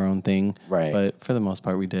just do our own thing. Right. But for the most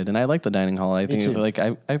part, we did. And I like the dining hall. I think too. like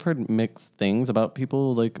I've heard mixed things about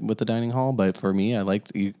people like with the dining hall, but for me, I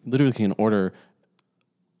liked you literally can order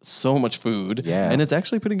so much food, and it's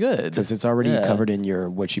actually pretty good because it's already covered in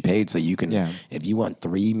what you paid. So you can, if you want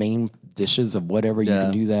 3 main dishes of whatever, you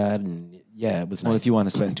can do that. And it was nice. Well, if you want to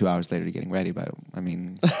spend 2 hours later getting ready, but I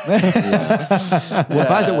mean, Well,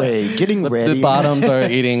 by the way, getting ready, the bottoms are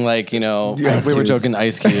eating like Ice we were cubes. joking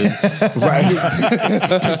ice cubes.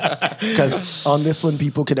 right? Because on this one,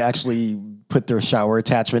 people could actually put their shower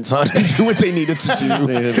attachments on and do what they needed to do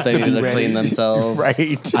They needed to ready. clean themselves.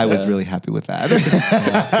 Right. I was really happy with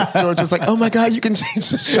that. George was like, "Oh my God, you can change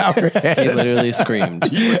the shower head." He literally screamed.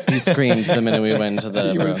 He screamed the minute we went into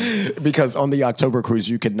the room. Because on the October cruise,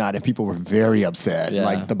 you could not, and people were very upset. Yeah.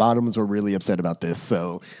 Like the bottoms were really upset about this.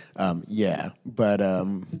 So, yeah, but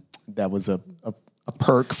that was a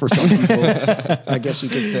perk for some people, I guess you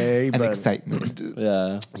could say. An But excitement.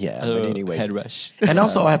 Yeah. yeah, but anyways, Head rush. and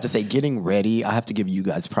also I have to say, getting ready, I have to give you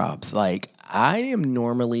guys props. Like I am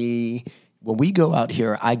normally. When we go out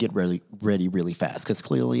here, I get ready really fast because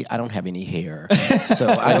clearly I don't have any hair, so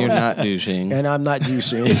I And you're don't, not douching. and I'm not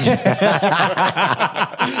douching.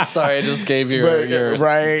 Sorry, I just gave your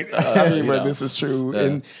right. I mean, you but know. this is true,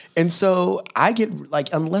 Yeah. and so I get like,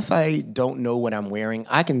 unless I don't know what I'm wearing,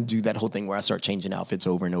 I can do that whole thing where I start changing outfits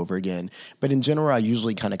over and over again. But in general, I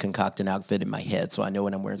usually kind of concoct an outfit in my head so I know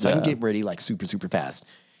what I'm wearing, so I can Yeah. get ready like super fast.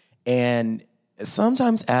 And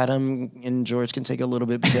sometimes Adam and George can take a little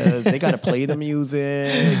bit because they got to play the music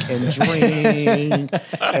and drink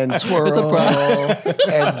and twirl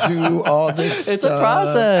and do all this It's a stuff.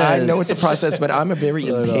 process. I know it's a process, but I'm a very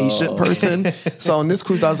impatient person. So on this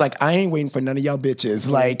cruise, I was like, I ain't waiting for none of y'all bitches.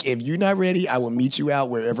 Like, if you're not ready, I will meet you out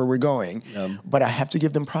wherever we're going. But I have to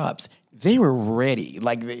give them props. They were ready.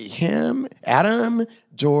 Like him, Adam,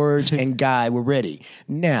 George, and Guy were ready.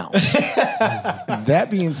 Now, that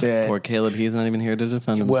being said, Poor Caleb, he's not even here to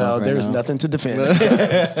defend himself. well, right there's now. nothing to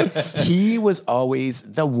defend. He was always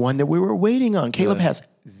the one that we were waiting on. Caleb has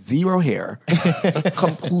zero hair,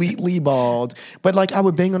 completely bald. But like I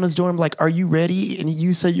would bang on his door, I'm like, "Are you ready?" And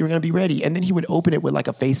you said you were gonna be ready. And then he would open it with like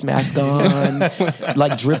a face mask on,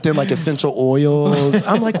 like dripped in like essential oils.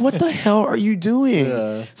 I'm like, "What the hell are you doing?"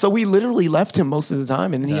 Yeah. So we literally left him most of the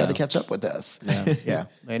time, and then he had to catch up with us. Yeah.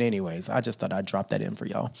 And anyways, I just thought I'd drop that in for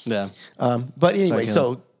y'all. Yeah. But anyway,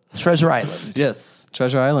 so Treasure Island. Yes.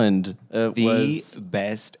 Treasure Island. It The was.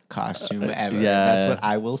 best costume ever. yeah. That's what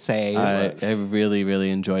I will say. I really, really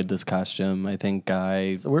enjoyed this costume. I think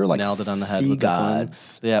Guy we were like nailed it on the head sea with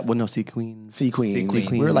gods. this one. Yeah, well, no, sea queens. Sea queens. Queens.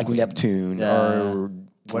 We were like Neptune Yeah. or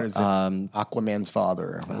what is it? Aquaman's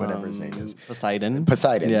father, whatever his name is. Poseidon.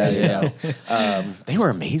 Poseidon. Yeah, there you yeah. go. They were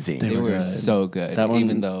amazing. They were good. so good. That one-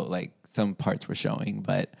 even though like some parts were showing,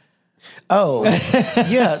 but Oh,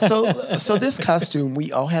 yeah. So this costume,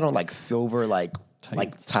 we all had on like silver, like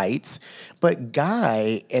tights, but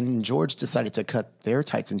Guy and George decided to cut their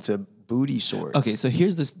tights into booty shorts. okay, so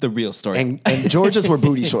here's the real story. and George's were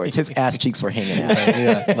booty shorts. His ass cheeks were hanging out.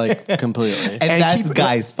 Yeah, like completely. and that's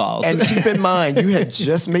Guy's fault. And keep in mind, you had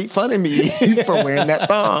just made fun of me for wearing that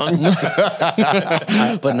thong.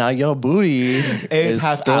 But now your booty is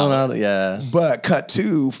half spilling out. out. Yeah. But cut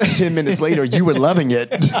to 10 minutes later, you were loving it.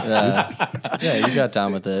 Yeah, you got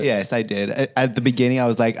down with it. Yes, I did. At the beginning, I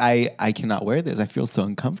was like, I cannot wear this. I feel so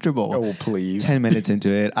uncomfortable. Oh, please. 10 minutes into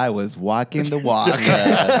it, I was walking the walk.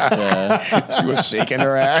 She was shaking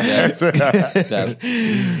her ass. Yeah.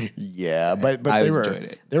 Yeah, but I they enjoyed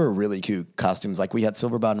it. were really cute costumes. Like we had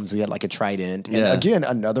silver bottoms, we had like a trident, and Yeah. again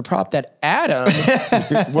another prop that Adam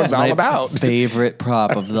was all My about. favorite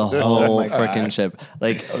prop of the whole my God. freaking ship.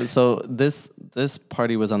 Like, so this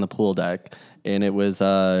party was on the pool deck, and it was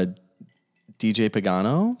DJ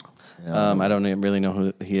Pagano. I don't really know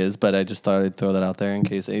who he is, but I just thought I'd throw that out there in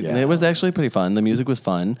case. And it was actually pretty fun. The music was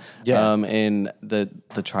fun. Yeah. And the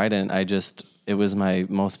trident, it was my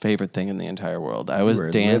most favorite thing in the entire world. I was were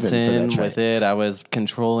living for that dancing trident. with it. I was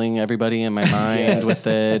controlling everybody in my mind with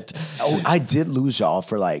it. Oh, I did lose y'all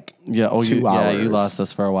for like 2 hours. You lost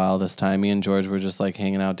us for a while this time. Me and George were just like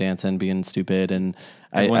hanging out, dancing, being stupid, and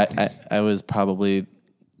I was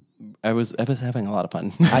having a lot of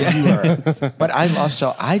fun. You were, but I lost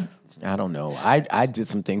y'all. I don't know. I did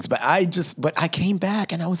some things, but I came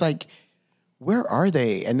back and I was like, where are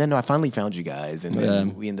they? And then I finally found you guys, and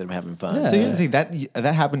then we ended up having fun. So here's the thing,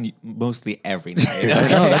 that happened mostly every night. No,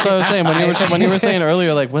 that's what I was saying. When you were saying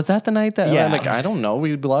earlier, like, was that the night that? Yeah. I'm like, I don't know.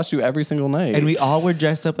 We lost you every single night. And we all were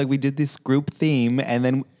dressed up like we did this group theme, and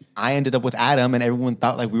then I ended up with Adam, and everyone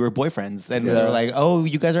thought like we were boyfriends, and they were like, "Oh,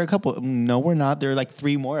 you guys are a couple." No, we're not. There are like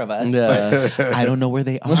 3 more of us. Yeah. But I don't know where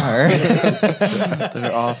they are.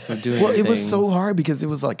 They're off for doing. Well, it was things. so hard because it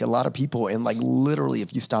was like a lot of people, and like literally,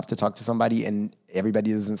 if you stop to talk to somebody and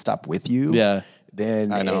everybody doesn't stop with you, Yeah.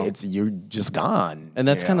 then I know. you're just gone. And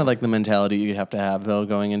that's you kind know? of like the mentality you have to have though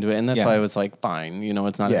going into it, and that's Yeah. why I was like, fine,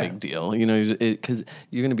 it's not Yeah. a big deal, because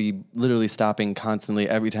you're gonna be literally stopping constantly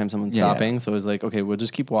every time someone's Yeah. stopping. So it's like, okay, we'll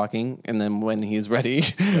just keep walking, and then when he's ready,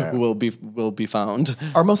 we'll be found.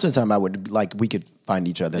 Or most of the time, I would we could find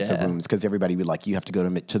each other at Yeah. the rooms because everybody would like you have to go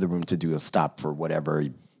to the room to do a stop for whatever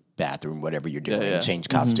bathroom, whatever you're doing, yeah. change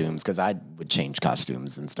costumes, because I would change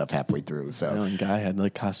costumes and stuff halfway through. So And Guy had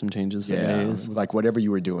like costume changes for yeah, days. like whatever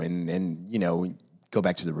you were doing, and go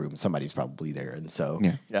back to the room. Somebody's probably there, and so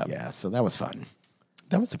Yeah. So that was fun.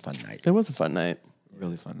 That was a fun night. It was a fun night.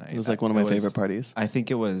 Really fun night. It was like one of my favorite parties. I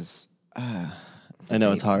think it was. I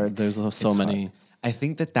know it's hard. There's so many. Hard. I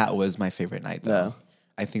think that was my favorite night. Though. Yeah.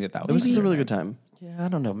 I think that It was. was just a really good time. Yeah, I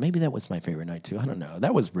don't know. Maybe that was my favorite night too. I don't know.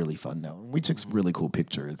 That was really fun though. We took some really cool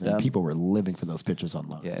pictures, and people were living for those pictures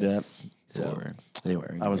online. Yes. So they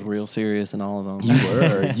were. I was real serious in all of them. You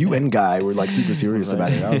were. You and Guy were like super serious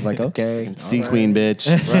about it. I was like, okay, Sea Queen, bitch.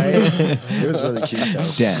 right? It was really cute though.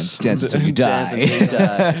 Dance until you Dance die. until you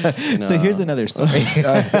die. So here's another story.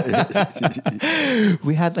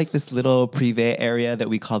 We had like this little privé area that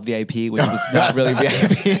we called VIP, which was not really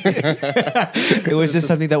VIP. It was just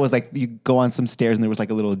something that was like you go on some stairs and there was like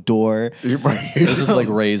a little door, It was just like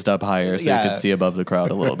raised up higher so you Yeah. could see above the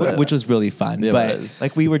crowd a little bit. which was really fun. It but was.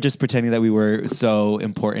 like we were just pretending that we were so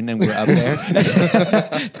important and we were up there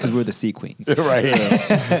because we were the Sea Queens. Right.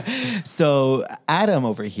 So Adam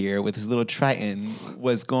over here with his little Triton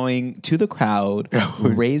was going to the crowd,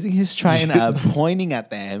 raising his Triton up, pointing at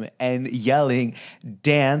them, and yelling,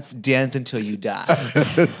 "Dance, dance until you die."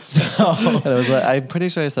 So And I was like, I'm pretty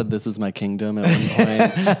sure I said this is my kingdom at one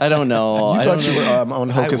point. I don't know. You I thought don't you know. were on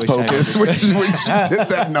Hocus wish I Pocus when she did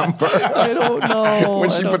that number. I don't know. When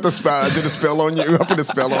I she don't- put the spell, did a spell on you. I put a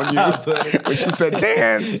spell on you. When she said,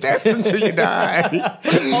 dance until you die.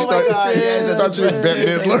 Oh my God, She yes. thought she was Bette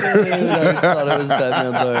Midler. I thought it was Bette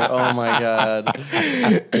Midler. Oh my God.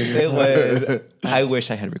 it was. I wish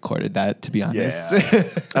I had recorded that, to be honest. Yeah.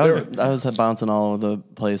 I was bouncing all over the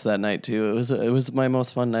place that night too. It was my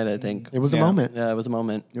most fun night, I think. It was a Yeah. moment. Yeah, it was a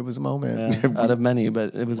moment. It was a moment. Yeah, out of many,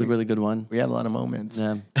 but it was a really good one. We had a lot of moments.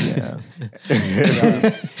 Yeah. Yeah.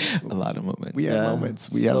 A lot of moments. We had Yeah.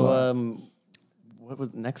 moments. We had a lot. So, what was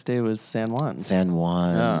next day was San Juan. San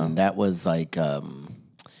Juan. Yeah. That was like, that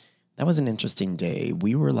was an interesting day.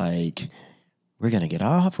 We were like, we're going to get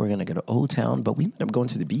off. We're going to go to Old Town, but we ended up going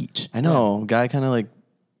to the beach. I know. Guy kind of like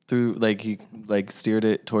threw, like he like steered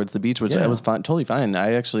it towards the beach, which Yeah. I was fine, totally fine.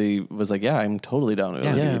 I actually was like, yeah, I'm totally down to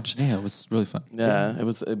go to Yeah. the beach. Yeah, it was really fun. Yeah, it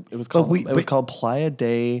was called we- it was but- called Playa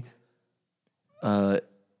de Isla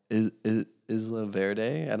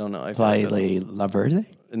Verde. I don't know. I Playa forgot de La Verde?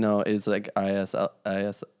 the- No, it's like ISLA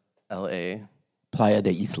Playa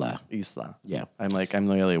de Isla. Isla. Yeah. I'm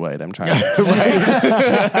literally white. I'm trying.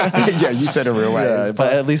 Yeah, you said it real right. Yeah,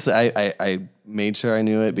 but at least I made sure I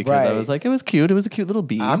knew it because I Right. was like, it was cute. It was a cute little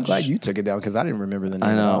beach. I'm glad you took it down because I didn't remember the name.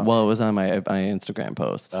 I at know. all. Well, it was on my Instagram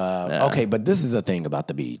post. Yeah. Okay, but this is the thing about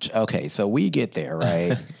the beach. Okay, so we get there,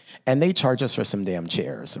 right? And they charge us for some damn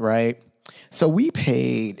chairs, right? So we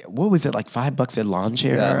paid, what was it, like $5 a lawn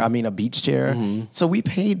chair? Yeah. I mean, a beach chair. So we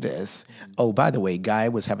paid this. Oh, by the way, Guy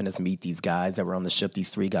was having us meet these guys that were on the ship, these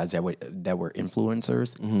three guys that were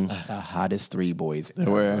influencers. The hottest three boys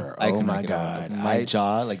ever. were. I Oh can my make it out. God. My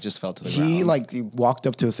jaw like just fell to the ground. He he walked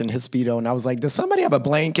up to us in his Speedo and I was like, does somebody have a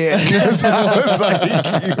blanket? 'Cause I was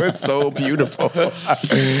like, he was so beautiful.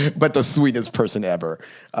 But the sweetest person ever.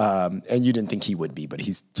 And you didn't think he would be, but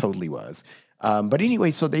he totally was. But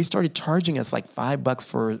anyway, so they started charging us like $5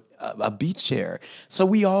 for a beach chair. So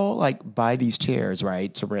we all like buy these chairs,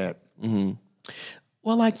 right, to rent.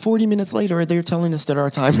 Well, like 40 minutes later, they're telling us that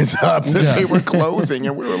our time is up, that they were closing.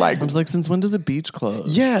 And we were like, I was like, since when does a beach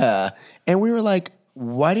close? yeah. And we were like,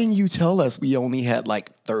 why didn't you tell us we only had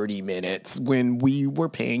like 30 minutes when we were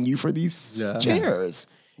paying you for these Yeah. chairs?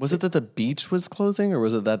 Was it that the beach was closing, or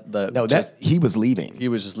was it that No, he was leaving. he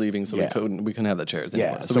was just leaving, so Yeah. we couldn't have the chairs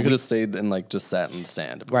anymore. Yeah, So, so we could we- have stayed and like just sat in the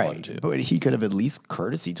sand if we wanted to. But he could have at least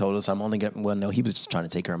courtesy told us I'm only getting, well, no, he was just trying to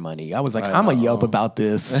take our money. I was like, I'm going to yelp about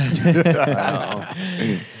this.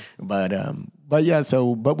 But yeah,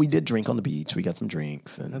 but we did drink on the beach. We got some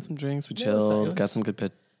drinks and Had some drinks, we Yeah, it was- chilled, it got was- some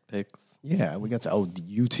good pics. yeah, we got to,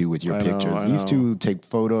 you two with your I know, pictures. I These know. two take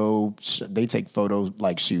they take photo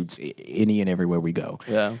like shoots any and everywhere we go.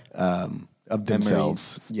 Yeah. Of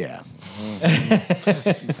themselves. Yeah. /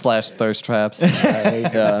 thirst traps.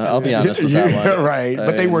 Yeah, I'll be honest with that one. Right.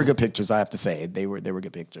 But they were good pictures, I have to say. They were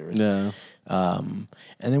good pictures. Yeah. And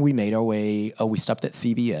then we made our way. We stopped at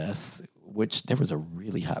CVS, which there was a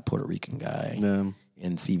really hot Puerto Rican guy Yeah.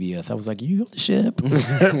 in CVS. I was like, you on the ship?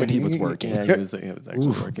 But he was working. Yeah, he was actually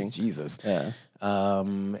working. Jesus. Yeah.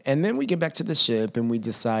 And then we get back to the ship and we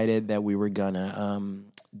decided that we were gonna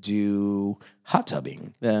do hot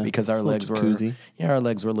tubbing. Yeah, Because our it's a little legs were jacuzzi. our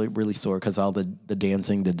legs were really sore because all the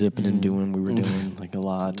dancing, the dipping and doing we were doing. Like a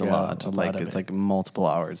lot. Yeah, It's a like lot of it's it. like multiple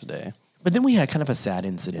hours a day. But then we had kind of a sad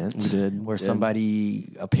incident. We did, where yeah.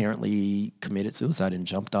 somebody apparently committed suicide and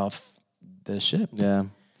jumped off the ship. Yeah,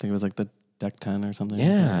 I think it was like the deck 10 or something.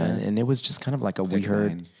 Yeah, and it was just kind of like we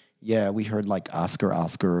heard. nine. Yeah, we heard like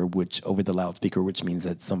Oscar, which over the loudspeaker, which means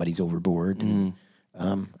that somebody's overboard. And,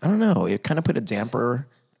 I don't know. It kind of put a damper.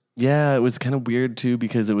 Yeah, it was kind of weird too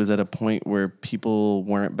because it was at a point where people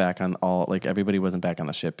weren't back on like everybody wasn't back on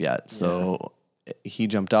the ship yet. So he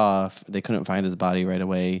jumped off. They couldn't find his body right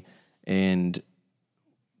away, and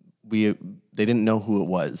they didn't know who it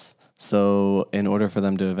was. So in order for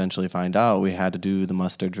them to eventually find out, we had to do the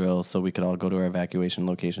muster drill so we could all go to our evacuation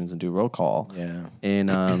locations and do roll call. Yeah.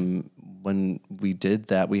 And when we did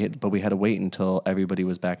that, we had to wait until everybody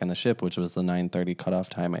was back on the ship, which was the 9:30 cutoff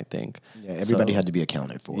time, I think. Yeah, everybody So- had to be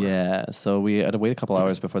accounted for. Yeah, so we had to wait a couple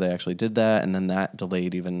hours before they actually did that, and then that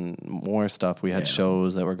delayed even more stuff. We had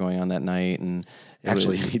shows that were going on that night, and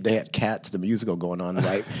Actually, they had Cats, the musical, going on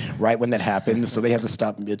right when that happened. So they had to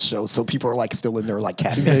stop mid-show. So people are like still in there like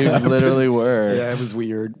cat they makeup. literally were. Yeah, it was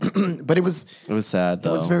weird. But it was sad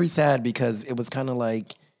though. It was very sad because it was kind of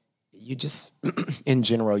like you just, in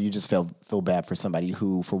general, you just feel bad for somebody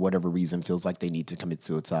who, for whatever reason, feels like they need to commit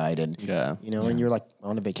suicide, and and you're like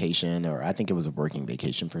on a vacation, or I think it was a working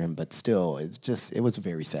vacation for him, but still, it was a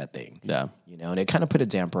very sad thing. Yeah. And it kind of put a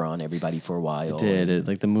damper on everybody for a while. It did. It,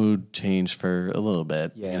 like the mood changed for a little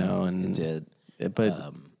bit. Yeah, and it did. But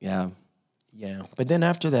yeah. Yeah, but then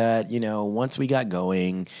after that, once we got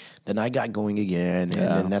going, the night got going again,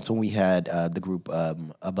 and then that's when we had the group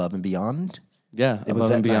Above and Beyond. Yeah, It was Above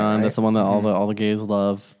that and night, Beyond. right? That's the one that all the gays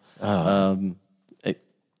love. I've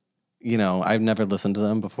never listened to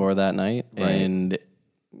them before that night, and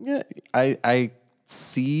yeah, I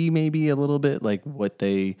see maybe a little bit like what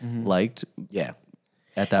they liked Yeah.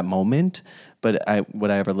 at that moment, but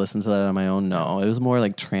would I ever listen to that on my own? No, it was more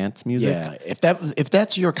like trance music. Yeah, if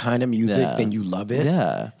that's your kind of music, Yeah. then you love it.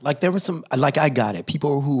 Yeah. Like there was some, like I got it.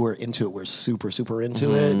 People who were into it were super, super into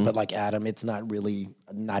Mm-hmm. it. But like Adam, it's not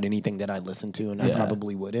anything that I listen to, and I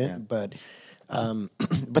probably wouldn't. But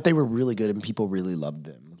they were really good, and people really loved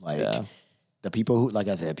them. Like the people who, like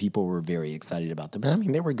I said, people were very excited about them. I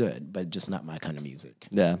mean, they were good, but just not my kind of music.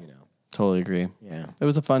 Yeah, totally agree. Yeah. It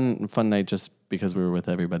was a fun night just because we were with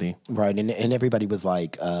everybody. Right, and everybody was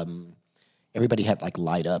like, everybody had like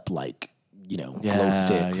light up, like glow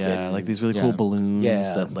sticks. Yeah, and, like these really cool balloons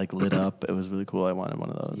Yeah. that like lit up. It was really cool. I wanted one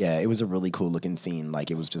of those. Yeah, it was a really cool looking scene.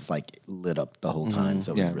 Like it was just like lit up the whole time,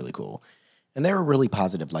 so it was Yeah. really cool. And they were really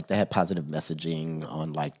positive. Like they had positive messaging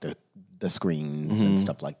on like the screens and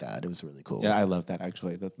stuff like that. It was really cool. Yeah, I love that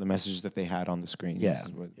actually. The messages that they had on the screens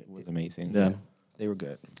was amazing. Yeah. They were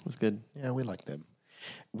good. It was good. Yeah, we liked them.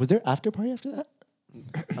 Was there after party after that?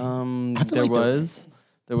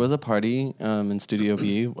 There was a party in Studio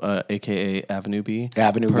B, aka Avenue B.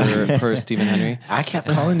 Avenue B. per Stephen Henry. I kept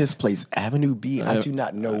calling this place Avenue B. I do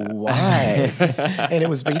not know why. And it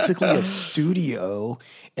was basically a studio,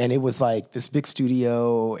 and it was like this big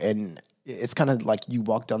studio, and it's kind of like you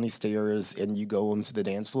walk down these stairs and you go into the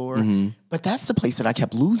dance floor. But that's the place that I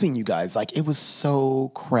kept losing you guys. Like it was so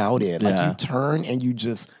crowded. Like Yeah. you turn and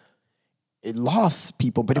it lost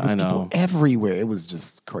people, but it was people everywhere. It was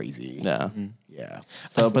just crazy. Yeah. Yeah.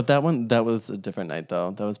 So, but that was a different night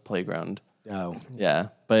though. That was Playground. Oh, Yeah,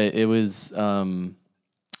 but it was.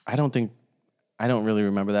 I don't really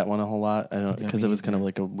remember that one a whole lot. I don't because it was kind of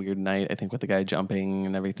like a weird night. I think with the guy jumping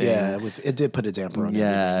and everything. yeah. It did put a damper on everything.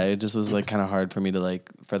 Yeah, it just was like kind of hard for me to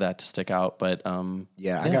for that to stick out. But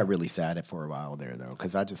Yeah, I got really sad for a while there though,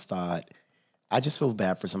 because I just feel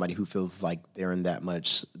bad for somebody who feels like they're in that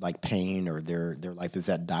much like pain, or their life is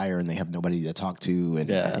that dire and they have nobody to talk to, and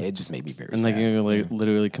it just made me very and sad. like you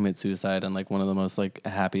literally commit suicide on like one of the most like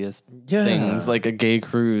happiest Yeah. things, like a gay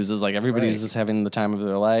cruise is like everybody's just having the time of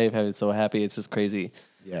their life, having so happy. It's just crazy.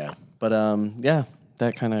 Yeah, But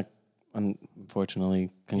that kind of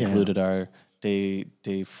unfortunately concluded our day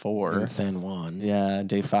 4. in San Juan. Yeah,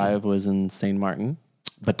 day 5 was in St. Martin.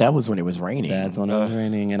 But that was when it was raining. That's when it was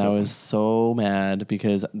raining, and I was so mad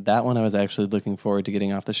because that one I was actually looking forward to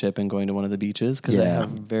getting off the ship and going to one of the beaches because they have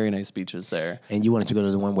very nice beaches there. And you wanted to go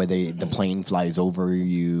to the one where the plane flies over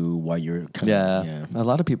you while you're kind of A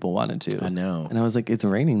lot of people wanted to. I know. And I was like, it's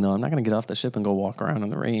raining though. I'm not going to get off the ship and go walk around in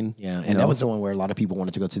the rain. Yeah, and that was the one where a lot of people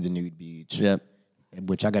wanted to go to the nude beach. Yep.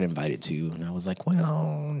 Which I got invited to, and I was like,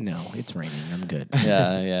 well, no, it's raining. I'm good.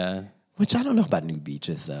 Yeah. Which I don't know about nude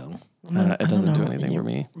beaches though. It I doesn't don't do know. anything for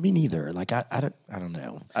me. Me neither. Like I don't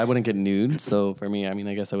know. I wouldn't get nude, so for me, I mean,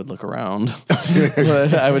 I guess I would look around.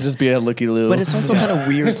 But I would just be a looky-loo. But it's also kind of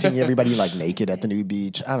weird seeing everybody like naked at the nude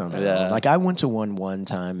beach. I don't know. Yeah. Like I went to one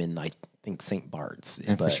time in like think St. Bart's.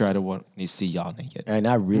 And for sure, I don't want to see y'all naked. And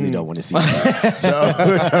I really don't want to see that. So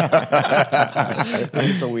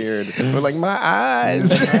It's so weird. we're like, my eyes.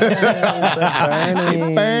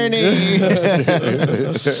 Burning.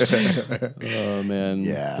 Oh man.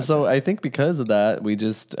 Yeah. So I think because of that, we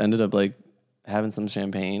just ended up like having some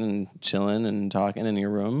champagne and chilling and talking in your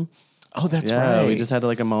room. Oh, that's Yeah, right. we just had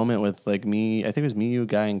like a moment with like me. I think it was me, you,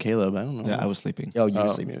 Guy, and Caleb. I don't know. Yeah, I was sleeping. Oh, you were Oh,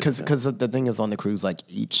 sleeping. maybe, Because the thing is on the cruise, like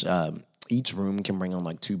each room can bring on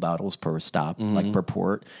like 2 bottles per stop, like per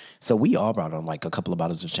port. So we all brought on like a couple of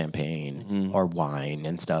bottles of champagne or wine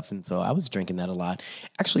and stuff. And so I was drinking that a lot.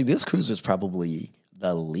 Actually, this cruise was probably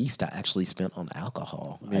the least I actually spent on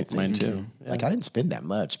alcohol. I think. Mine too. Like I didn't spend that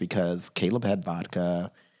much because Caleb had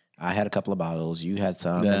vodka. I had a couple of bottles. You had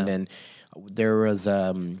some. Yeah. And then there was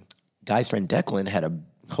Guy's friend Declan had a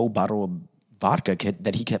whole bottle of vodka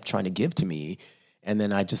that he kept trying to give to me. And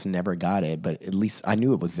then I just never got it, but at least I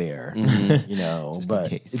knew it was there, you know,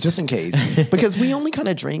 just in case, because we only kind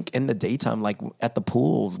of drink in the daytime, like at the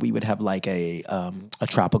pools, we would have like a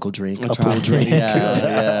tropical drink, a pool drink.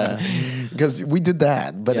 Yeah. Because we did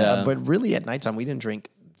that. But, Yeah. but really at nighttime, we didn't drink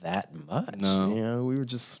that much. No. You know, we were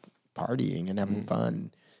just partying and having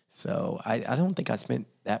fun. So I don't think I spent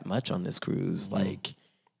that much on this cruise, like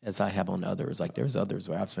as I have on others. Like there's others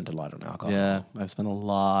where I've spent a lot on alcohol. Yeah, I've spent a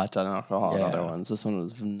lot on alcohol on Yeah. other ones. This one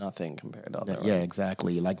was nothing compared to other ones. Yeah,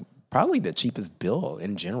 exactly. Like probably the cheapest bill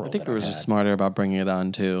in general. I think that we were I've just had. smarter about bringing it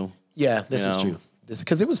on too. Yeah, this you is know? true.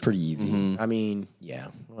 Because it was pretty easy. I mean, yeah,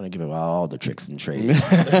 I want to give it all the tricks and trades,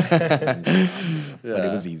 but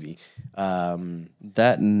it was easy.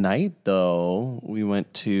 That night, though,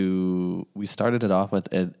 we started it off with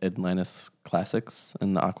Atlantis Classics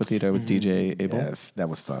in the Aqua Theater with DJ Abel. Yes, that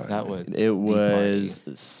was fun. That was It was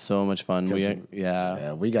so much fun.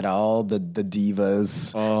 Yeah, we got all the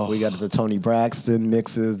divas. Oh. We got the Tony Braxton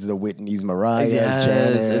mixes, the Whitney's, Mariah's, Yes,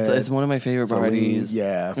 Janet. it's one of my favorite Celine, parties.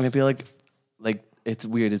 yeah. And I feel like it's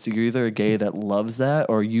weird. It's you're either a gay that loves that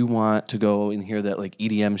or you want to go and hear that like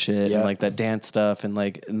EDM shit Yeah. and like that dance stuff and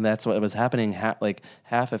that's what was happening.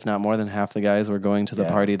 Half, if not more than half, the guys were going to the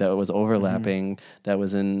Yeah. party that was overlapping. That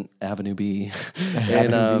was in Avenue B,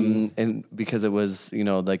 and because it was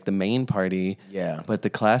like the main party. Yeah. But the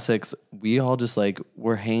classics, we all just like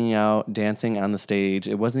were hanging out, dancing on the stage.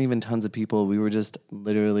 It wasn't even tons of people. We were just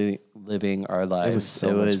literally living our lives. It was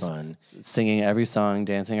so much fun. Singing every song,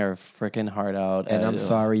 dancing our freaking heart out. And I'm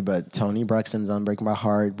sorry, but Tony Braxton's "Unbreak My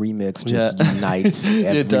Heart" remix just unites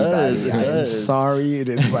everybody. It does, it I'm does. sorry, it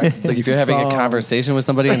is like It's like if you're having a conversation with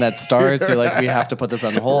somebody and that starts, you're like, we have to put this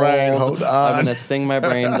on hold. Right, hold on. I'm gonna sing my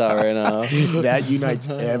brains out right now. that unites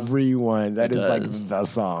everyone. That It is like does. the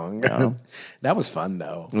song. That was fun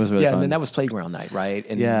though. It was really and fun. then that was Playground Night, right?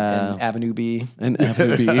 And, Yeah. and Avenue B. And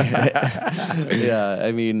Avenue B. Yeah,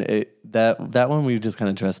 I mean that one we just kind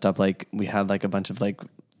of dressed up like we had like a bunch of like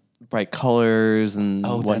bright colors and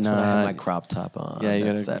Oh, whatnot. that's when I had my crop top on. Yeah, you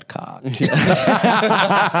that's gotta- that cock.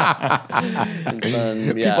 And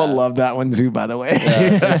then, People love that one too, by the way.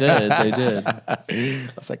 Yeah, they did. I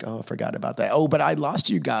was like, oh, I forgot about that. Oh, but I lost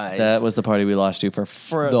you guys. That was the party we lost you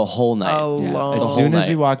for the whole night. a long- As The whole soon as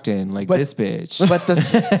we night. walked in, like But- this bitch.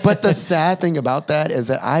 But the sad thing about that is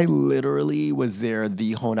that I literally was there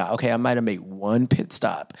the whole night. Okay, I might have made one pit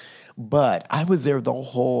stop, but I was there the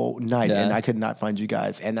whole night Yeah. and I could not find you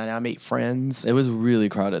guys. And then I made friends. It was really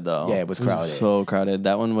crowded though. Yeah, it was crowded. So crowded.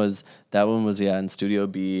 That one was in Studio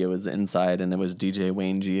B. It was inside, and it was DJ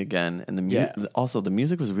Wayne G again. And Yeah. also the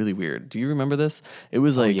music was really weird. Do you remember this? It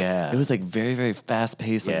was like yeah. it was like very very fast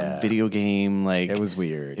paced, like Yeah. a video game. Like It was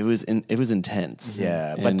weird. It was intense.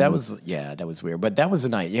 Yeah, but that was weird. But that was the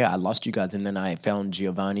night. Yeah, I lost you guys, and then I found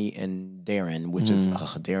Giovanni and Darren, which is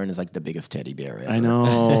Darren is like the biggest teddy bear ever. I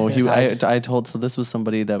know. I told. So this was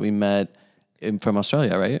somebody that we met from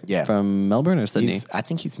Australia, right? Yeah. From Melbourne or Sydney. I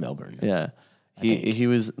think he's Melbourne. Yeah. He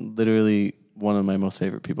was literally one of my most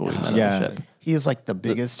favorite people we met Yeah. on the ship. He is like the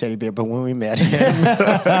biggest teddy bear, but when we met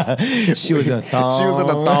him, She was in a thong. She was in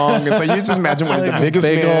a thong, and so you just imagine one of the biggest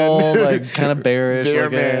Big men. old, like kind of bearish Bear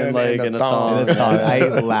looking, man like in a in a thong. thong. I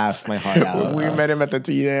laughed my heart out. We met him at the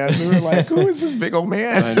tea dance. We were like, "Who is this big old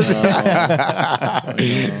man?" I know.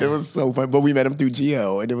 It was so fun, but we met him through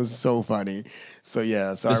Geo, and it was so funny. So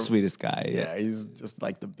yeah, so The sweetest guy. Yeah, he's just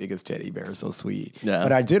like the biggest teddy bear, so sweet. Yeah.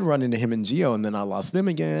 But I did run into him and Geo, and then I lost them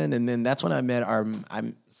again, and then that's when I met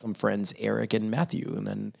some friends, Eric and Matthew, and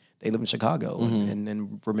then they live in Chicago, and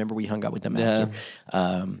then remember we hung out with them Yeah.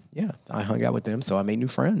 after. I hung out with them, so I made new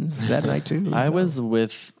friends that night too. I was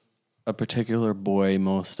with a particular boy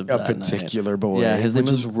most of A that night. particular boy. Yeah, his Would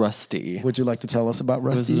name you- was Rusty. Would you like to tell us about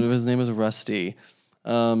Rusty? His name was Rusty.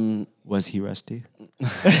 Was he rusty?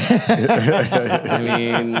 I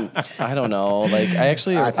mean, I don't know. Like, I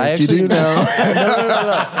think actually you do know.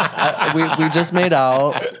 We just made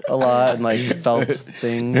out a lot and like felt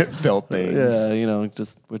things. Felt things. Yeah,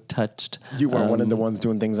 just were touched. You weren't one of the ones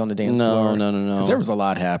doing things on the dance No, floor? no. Because there was a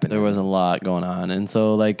lot happening. There was a lot going on, and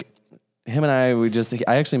so like him and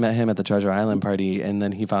I actually met him at the Treasure Island party, and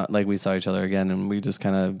then he found like we saw each other again, and we just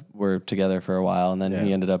kind of were together for a while, and then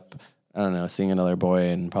he ended up, I don't know, seeing another boy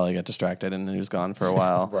and probably got distracted and he was gone for a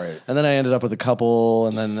while. Right. And then I ended up with a couple,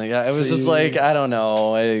 and then it was just like, I don't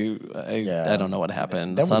know. I don't know what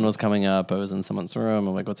happened. The sun was coming up. I was in someone's room.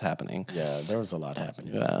 I'm like, what's happening? Yeah, there was a lot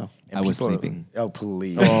happening. Yeah. And I was people- sleeping. Oh,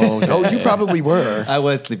 please. Oh, you probably were. I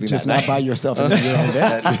was sleeping. Just that not night. by yourself in your own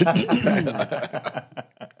bed.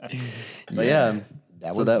 But yeah.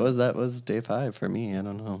 That That was day 5 for me. I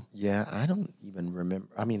don't know. Yeah, I don't even remember.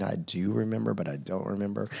 I mean, I do remember, but I don't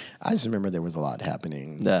remember. I just remember there was a lot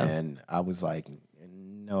happening. Yeah. And I was like,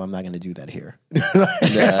 no, I'm not going to do that here.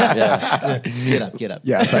 Yeah. Get up.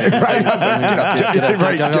 Yeah, it's like, right.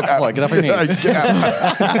 Get off your knees.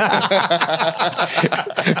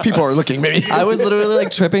 People are looking maybe. I was literally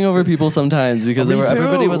like tripping over people sometimes because Me too.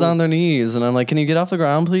 everybody was on their knees, and I'm like, "Can you get off the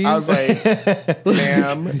ground, please?" I was like,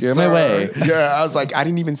 ma'am, You're in my way. Yeah, I was like, I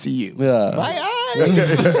didn't even see you. yeah. My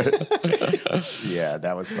eyes. Yeah,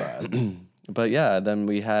 that was fun. But yeah, then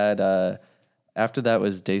we had after that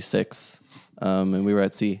was day 6, and we were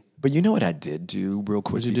at sea. But you know what I did do real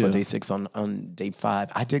quick What'd you before do? day 6 on day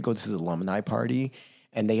 5? I did go to the alumni party,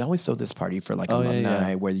 and they always throw this party for like Oh, yeah, alumni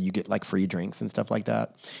yeah. where you get like free drinks and stuff like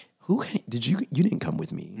that. Did you didn't come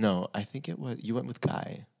with me? No, I think it was you went with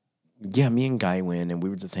Guy. Yeah, me and Guy went, and we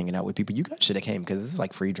were just hanging out with people. You guys should have came because this is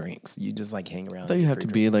like free drinks. You just like hang around. I thought and you get have free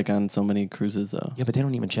to drinks. be like on so many cruises though. Yeah, but they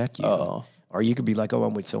don't even check you. Oh. Or you could be like, oh,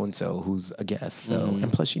 I'm with so and so who's a guest. So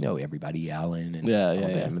and plus you know everybody, Alan and Yeah, all yeah,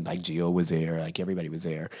 them. And like Gio was there, like everybody was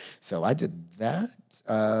there. So I did that.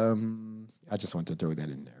 I just wanted to throw that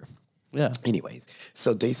in there. Yeah. Anyways,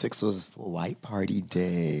 so day 6 was white party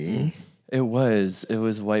day. It was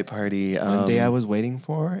white party. One day I was waiting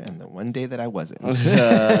for, and the one day that I wasn't.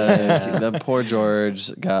 The poor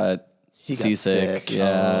George got He got seasick. sick.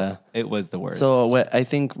 Yeah. It was the worst. So I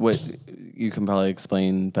think what you can probably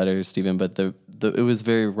explain better, Stephen, but it was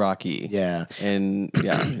very rocky. Yeah. And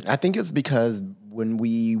yeah. I think it's because when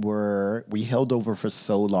we held over for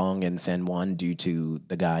so long in San Juan due to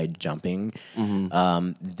the guy jumping,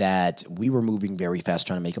 that we were moving very fast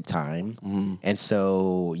trying to make up time. And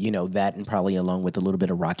so, that and probably along with a little bit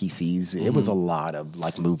of rocky seas, it was a lot of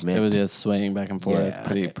like movement. It was just swaying back and forth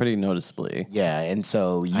Yeah. pretty noticeably. Yeah, and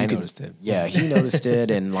so I noticed it. Yeah, he noticed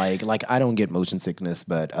it, and like I don't get motion sickness,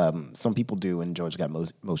 but some people do, and George got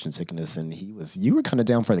motion sickness, and you were kind of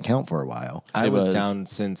down for the count for a while. I It was was. down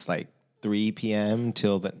since like 3 p.m.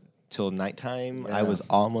 till nighttime. I was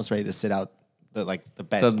almost ready to sit out the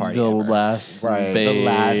best party the ever. last Right. big, The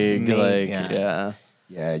last main- like yeah.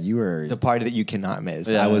 Yeah, you were, The party that you cannot miss.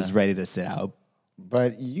 Yeah. I was ready to sit out.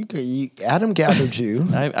 but Adam gathered you.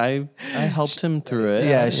 I helped him through it.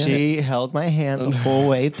 Yeah, she held my hand the whole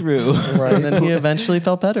way through. And then he eventually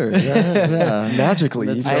felt better. Yeah. Magically,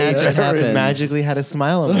 That's you how I it felt actually happens. magically had a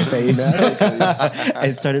smile on my face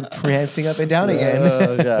and started prancing up and down again.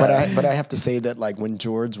 But I have to say that like when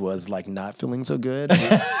George was like not feeling so good,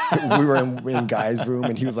 we were in Guy's room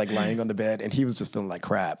and he was like lying on the bed and he was just feeling like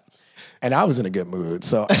crap. And I was in a good mood.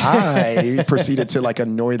 So I proceeded to like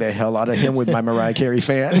annoy the hell out of him with my Mariah Carey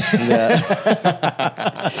fan.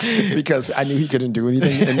 Because I knew he couldn't do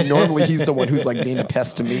anything. And normally he's the one who's like being a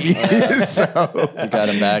pest to me. So You got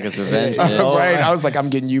him back as revenge. bitch. right. I was like, I'm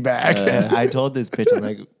getting you back. And I told this bitch, I'm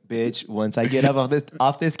like, bitch, once I get up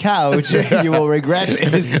off this couch, you will regret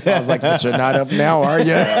this. I was like, but you're not up now, are you?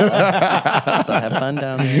 So have fun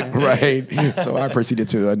down there. Right. So I proceeded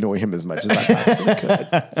to annoy him as much as I possibly could.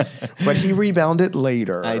 But he rebounded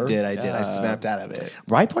later. I did. I snapped out of it.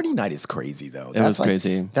 Ride party night is crazy though. was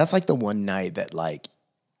crazy. That's like the one night that like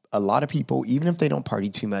a lot of people, even if they don't party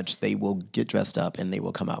too much, they will get dressed up and they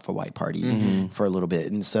will come out for white party for a little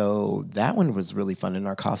bit. And so that one was really fun. And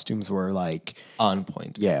our costumes were like, On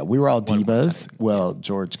point. yeah, we were all divas. Well,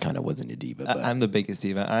 George kind of wasn't a diva, but I'm the biggest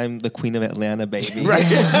diva. I'm the queen of Atlanta, baby. right.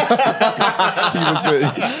 he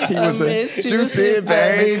was a missed you. juicy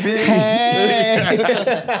baby.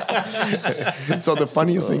 So the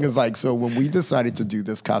funniest thing is like, so when we decided to do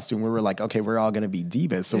this costume, we were like, okay, we're all gonna be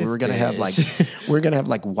divas. So we were gonna have like,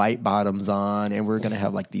 white bottoms on, and we're gonna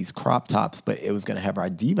have like these crop tops, but it was gonna have our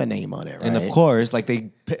diva name on it, right? And of course, like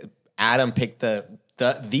Adam picked the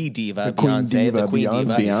the diva, The queen Beyonce, diva, the queen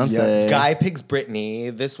diva. Beyonce. Guy picks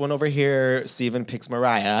Britney. This one over here, Steven picks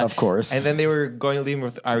Mariah. Of course. And then they were going to leave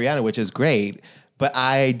with Ariana, which is great. But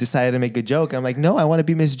I decided to make a joke. I'm like, no, I want to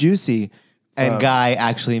be Miss Juicy. And Guy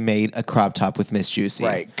actually made a crop top with Miss Juicy.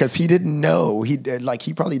 Right, because he didn't know. He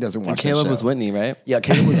probably doesn't watch. Caleb that show. was Whitney, right? Yeah,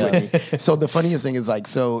 Caleb was Whitney. So the funniest thing is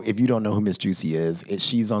so if you don't know who Miss Juicy is,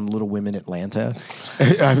 she's on Little Women Atlanta.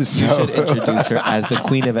 I'm so Introduce her as the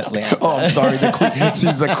Queen of Atlanta. Oh, I'm sorry.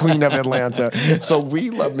 She's the queen of Atlanta. So we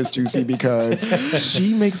love Miss Juicy because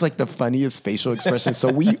she makes like the funniest facial expressions.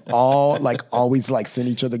 So we all always send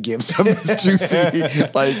each other gifts of Miss Juicy.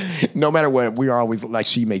 Like no matter what, we are always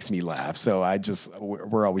she makes me laugh. So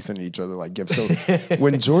we're always sending each other gifts. So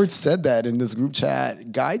when George said that in this group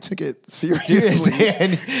chat, Guy took it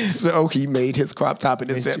seriously. So he made his crop top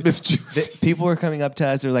and it said Miss Juicy. People were coming up to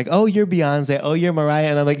us. They're like, "Oh, you're Beyonce. Oh, you're Mariah."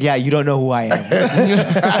 And I'm like, "Yeah, you don't know who I am."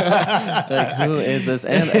 Who is this?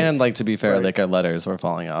 And to be fair, our letters were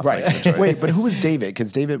falling off. Right. Wait, but who was David?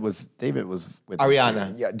 Because David was with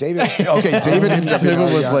Ariana. Yeah, David. Okay, David ended up being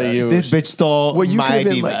David was Ariana. what you. This bitch stole Well, you could my have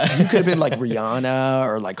been diva. you could have been Rihanna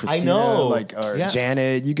or Christina, know. or Yeah.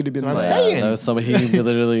 Janet. You could have been That's what I'm saying. That was somebody he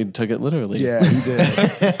literally took it literally. yeah, he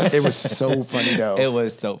did. It was so funny though. It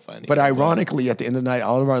was so funny. But ironically, at the end of the night,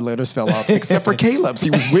 all of our letters fell off except for Caleb's. He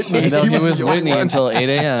was Whitney. No, he was the only Whitney one. until 8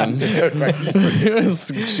 a.m.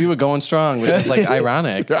 She was going strong, which is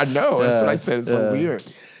ironic. I know. That's what I said. It's so Yeah. weird.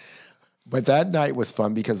 But that night was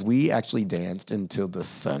fun because we actually danced until the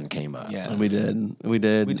sun came up. Yeah. We did,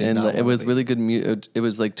 did and not it was wanna really good. It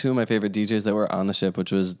was two of my favorite DJs that were on the ship,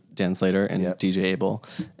 which was Dan Slater and Yep. DJ Abel,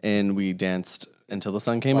 and we danced until the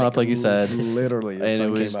sun came up, like you said. Literally, the and sun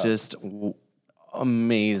it was came up. just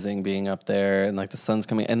amazing being up there, and the sun's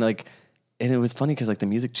coming, and it was funny because the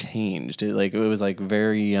music changed. It was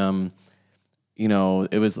very.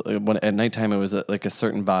 It was at nighttime. It was a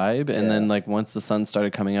certain vibe, and then once the sun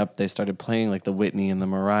started coming up, they started playing the Whitney and the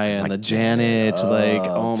Mariah and the Janet,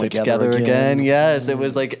 oh my, together again. Yes, it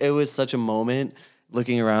was such a moment.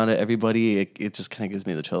 Looking around at everybody, it just kind of gives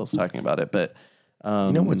me the chills talking about it. But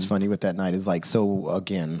you know what's funny with that night is so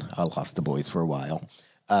again, I lost the boys for a while,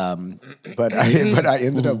 but I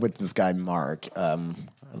ended up with this guy Mark.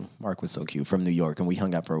 Mark was so cute from New York, and we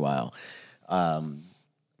hung out for a while.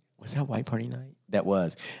 Was that White Party night? That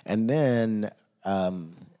was. And then I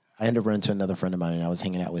ended up running to another friend of mine, and I was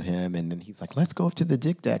hanging out with him, and then he's like, let's go up to the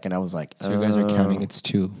Dick Deck. And I was like, So you guys are counting it's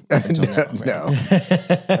 2. No.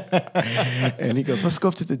 And he goes, let's go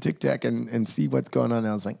up to the Dick Deck and see what's going on. And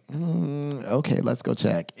I was like, okay, let's go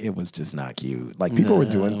check. It was just not cute. People were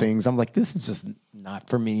doing things. I'm like, this is just not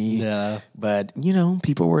for me. Yeah. But,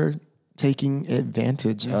 people were taking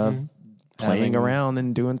advantage of playing around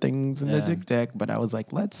and doing things in the Dick Deck, but I was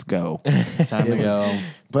like, let's go. time to go.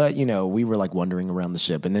 But we were wandering around the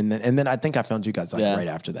ship, and then I think I found you guys right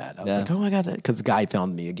after that. I was like, oh my god, because Guy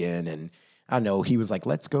found me again, and I don't know, he was like,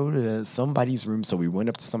 let's go to somebody's room. So we went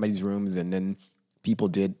up to somebody's rooms, and then people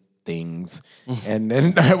did things, and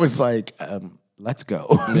then I was like, let's go.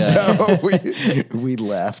 So we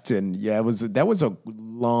left, and that was a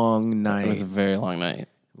long night. It was a very long night.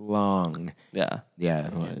 Long. Yeah. Yeah.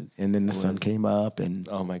 And then the sun came up, and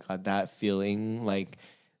Oh my God, that feeling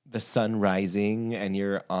the sun rising and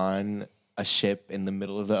you're on a ship in the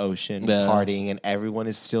middle of the ocean partying and everyone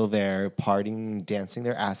is still there partying, dancing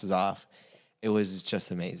their asses off. It was just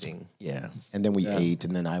amazing. yeah. And then we ate,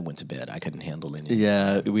 and then I went to bed. I couldn't handle anything.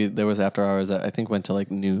 Yeah, there was after hours that I think went to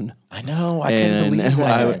noon. I know. I couldn't believe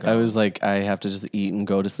that. I was like, I have to just eat and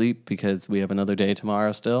go to sleep because we have another day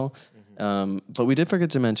tomorrow still. But we did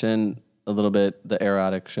forget to mention a little bit the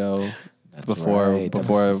erotic show before right. That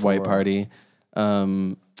was White before. Party.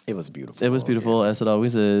 It was beautiful. It was beautiful as it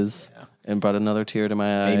always is, and brought another tear to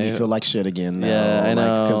my eye. Made me feel like shit again. Though. Yeah, I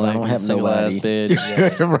know. Because I don't have single-ass nobody.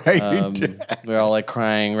 bitch. Right. We're all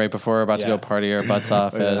crying right before we're about to go party our butts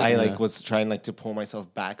off. I was trying to pull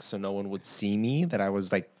myself back so no one would see me, that I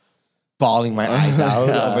was bawling my eyes out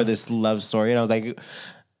over this love story. And I was like,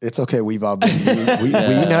 It's okay. We've all been. We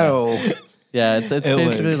know. Yeah, it's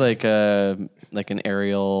basically was- like an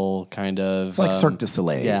aerial kind of. It's like Cirque du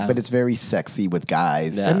Soleil, yeah. but it's very sexy with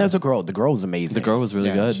guys. Yeah. And there's a girl. The girl was amazing. The girl was really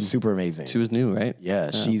good. She's super amazing. She was new, right?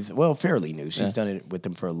 Yeah, she's fairly new. She's done it with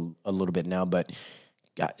them for a little bit now, but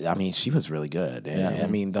I mean, she was really good. And I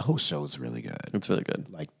mean, the whole show is really good. It's really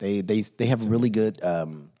good. Like they have really good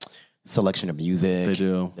selection of music. They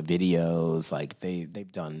do. The videos,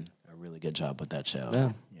 they've done a really good job with that show.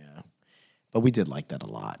 Yeah. But we did like that a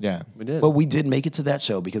lot. yeah. We did. But we did make it to that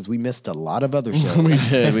show because we missed a lot of other shows. We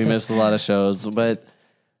did. We missed a lot of shows, but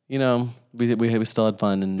you know, we still had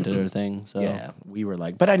fun and did our thing. So Yeah, we were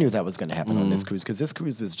like, but I knew that was going to happen on this cruise because this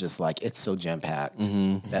cruise is just like, it's so jam packed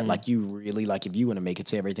that like you really like, if you want to make it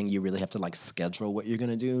to everything, you really have to like schedule what you're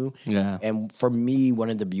going to do. Yeah. And for me, one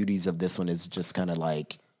of the beauties of this one is just kind of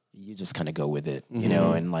like, you just kind of go with it, you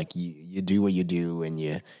know, and like you do what you do and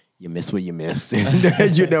you miss what you miss.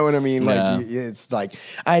 You know what I mean? Yeah. Like it's like,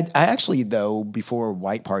 I actually though, before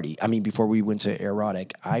before we went to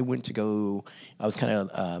Erotic, I was kind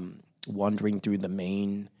of, wandering through the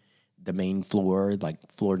main floor, like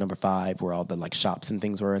floor number 5, where all the like shops and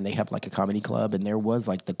things were, and they have like a comedy club, and there was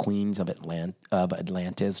like the queens of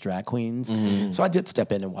Atlantis drag queens. So I did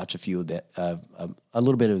step in and watch a few of that, a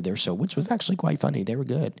little bit of their show, which was actually quite funny. They were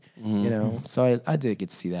good, you know. So I did get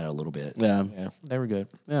to see that a little bit. Yeah. They were good.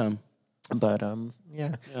 Yeah. But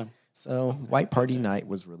yeah. So White Party Night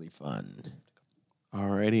was really fun.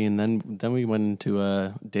 Alrighty, and then we went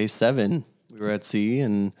into day 7. We were at sea,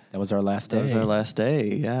 and That was our last day. that was our last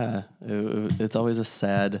day. Yeah, it's always a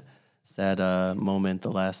sad moment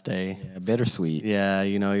the last day. Yeah, bittersweet. Yeah,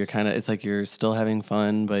 you know, it's like you're still having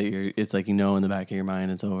fun, but it's like, you know, in the back of your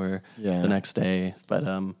mind it's over Yeah. the next day. But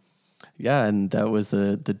yeah, and that was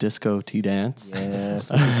the disco tea dance.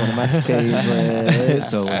 Yes, which is one of my favorites.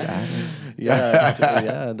 So was Adam.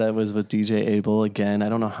 Yeah, that was with DJ Abel again. I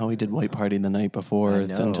don't know how he did White Party the night before. I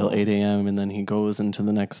It's know. until 8 a.m. and then he goes into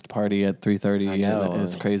the next party at 3:30. I know. And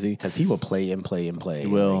it's crazy. Because he will play and play and play. He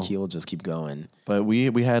will. Like, he'll just keep going. But we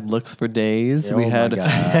had looks for days. Oh we my had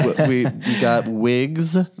God. we got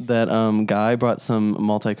wigs that Guy brought some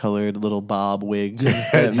multicolored little bob wigs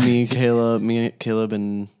that me, Caleb,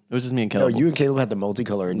 and it was just me and No, Caleb. you and Caleb had the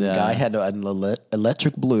multicolored. And Yeah. the guy had an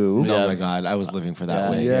electric blue. Yeah. Oh my God, I was living for that Yeah.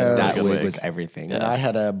 wig. Yeah. That Good wig wig. was everything. And I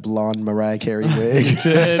had a blonde Mariah Carey wig. We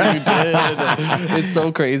did. It's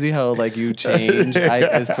so crazy how like you change.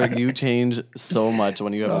 You change so much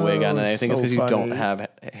when you have a wig on, and I think it's so because you don't funny. have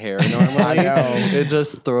hair normally. I know. It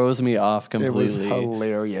just throws me off It completely. was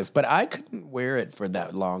hilarious. But I couldn't wear it for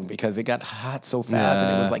that long because it got hot so fast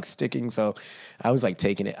and it Yeah. was like sticking. So I was like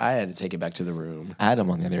taking it. I had to take it back to the room. Adam,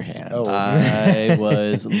 on the other hand, I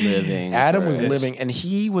was living. Adam for was it. living, and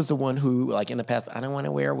he was the one who, like in the past, I don't want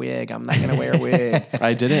to wear a wig. I'm not going to wear a wig.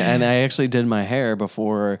 I didn't, and I actually did my hair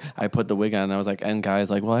before I put the wig on. And I was like, and Guy's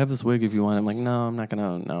like, well, I have this wig if you want. I'm like, no, I'm not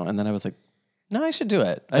gonna. No, and then I was like, no, I should do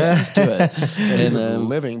it. I should just do it. So he and was then,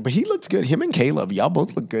 living, but he looked good. Him and Caleb, y'all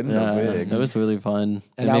both look good in those wigs. it was really fun.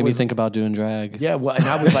 And It I made me was- think about doing drag. Yeah, well, and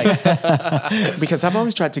I was like, because I've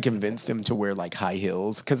always tried to convince them to wear like high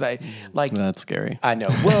heels, because I like, That's scary. I know.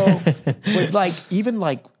 Well, but like even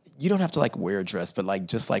like you don't have to like wear a dress, but like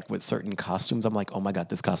just like with certain costumes, I'm like, oh my God,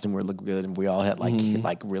 this costume would look good, and we all had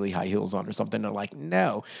like really high heels on or something. They're like,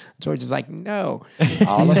 no. George is like, no.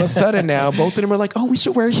 All of a sudden now, both of them are like, oh, we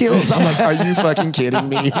should wear heels. I'm like, are you fucking kidding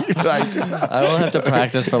me? Like, I will have to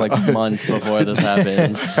practice for like months before this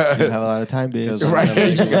happens. you have a lot of time, bitch. Right.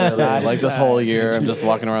 You got a lot Literally, of like this time. whole year, I'm just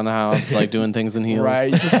walking around the house, like doing things in heels.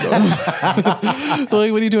 right, just go.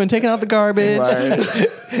 Like, what are you doing? Taking out the garbage? Right.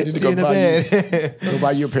 You need to See you in a go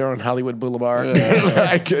buy you a pair on Hollywood Boulevard.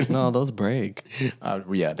 Like, No, those break.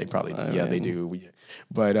 yeah, they probably do. Yeah, they do.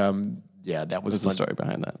 But yeah, that was There's fun. a story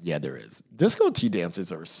behind that. Yeah, there is. Disco tea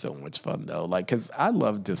dances are so much fun though. Like, cause I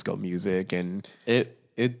love disco music and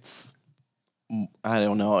It's I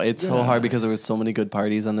don't know. It's so hard because there were so many good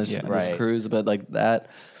parties on this Right. cruise, but like that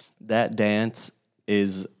dance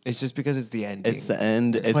is It's just because it's the ending. it's the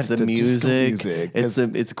end. It's But the, the disco music.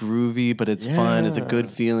 music, It's groovy, but it's fun. It's a good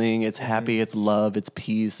feeling. It's happy. It's love. It's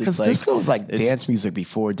peace. It's because like, disco was like it's- dance music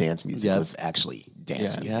before dance music Yep. was actually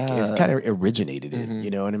dance music. Yeah. It's kind of originated it.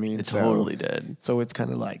 You know what I mean? It totally did. So it's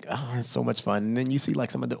kind of like, oh, it's so much fun. And then you see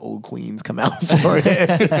like some of the old queens come out for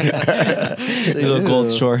it. little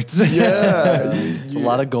gold shorts. Yeah. A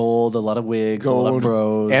lot of gold, a lot of wigs, a lot of Gold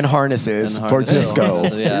bros, and harnesses and for harnesses. disco.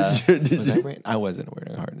 Yeah. Was I wearing? I wasn't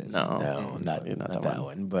wearing a harness. No. No, not Not that, that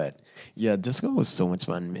one. But yeah, disco was so much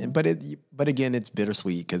fun. Man. But again, it's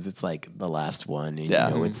bittersweet because it's like the last one, and Yeah.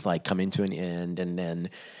 you know, it's like coming to an end. And then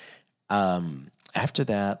after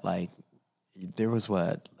that, like there was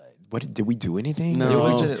what did we do anything? No. It It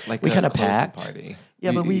was was just like we a kind of closing packed. party.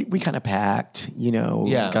 Yeah, but we kind of packed. You know.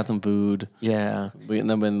 Yeah. Got some food. Yeah. But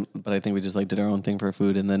I think we just like did our own thing for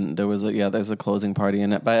food, and then there's a closing party,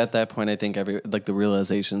 and at that point, I think the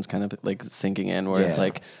realization's kind of like sinking in, where it's Yeah.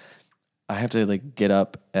 like I have to like get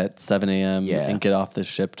up at 7 a.m. Yeah. and get off the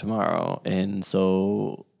ship tomorrow, and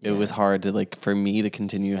so it was hard to like for me to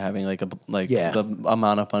continue having like Yeah. the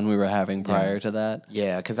amount of fun we were having prior to that.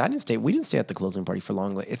 Yeah, because we didn't stay at the closing party for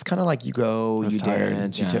long. It's kind of like you go, you tired.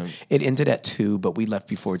 dance, Yeah. it ended at 2, but we left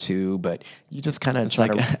before 2. But you just kind of try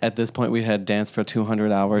Like to at this point, we had danced for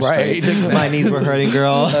 200 hours right. straight. My knees were hurting,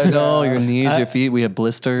 girl. I know your knees, your feet. We had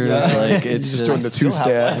blisters. Like it's just doing the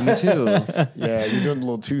two-step. Me too. Yeah, you're doing a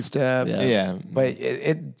little 2-step. Yeah. Yeah. But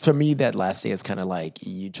it for me, that last day is kind of like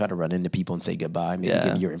you try to run into people and say goodbye, maybe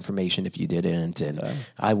Yeah. give your information if you didn't. And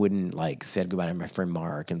I wouldn't like said goodbye to my friend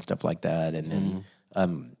Mark and stuff like that. And then,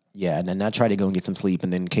 and then I tried to go and get some sleep.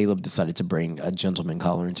 And then Caleb decided to bring a gentleman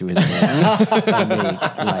collar into his room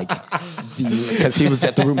and make because he was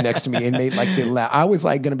at the room next to me and made like I was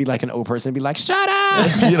like going to be like an old person and be like, shut up.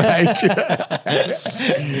 Be like,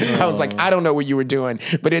 I was like, I don't know what you were doing,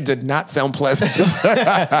 but it did not sound pleasant.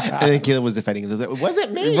 And then Caleb was defending him. It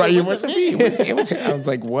wasn't me. Right, it wasn't me. It was, I was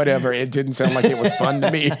like, whatever. It didn't sound like it was fun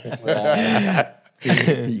to me.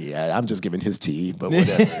 Yeah, I'm just giving his tea, but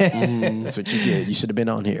whatever. That's what you get. You should have been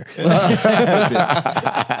on here.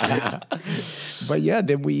 But yeah,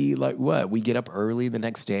 then we we get up early the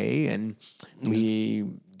next day and we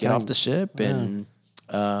get off the ship and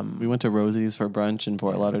We went to Rosie's for brunch in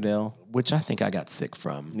Fort Lauderdale. which I think I got sick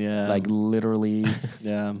from. Yeah. like literally.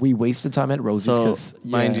 Yeah. we wasted time at Rosie's So, because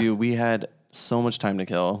mind you, we had so much time to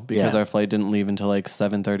kill because Yeah. our flight didn't leave until like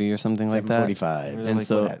 7:30 or something like that. 7:45. And Like,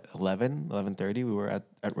 so- what, at 11:30, we were at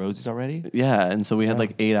Rosie's already. Yeah, and so we had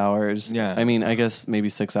like 8 hours. Yeah. I mean, I guess maybe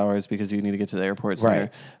 6 hours because you need to get to the airport sooner. Right.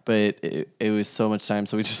 But it was so much time,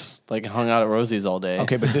 so we just like hung out at Rosie's all day.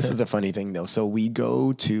 Okay, but this is a funny thing though. So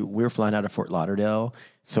we're flying out of Fort Lauderdale.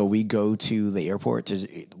 So we go to the airport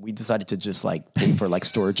we decided to just like pay for like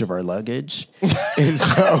storage of our luggage. And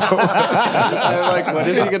so I'm like, what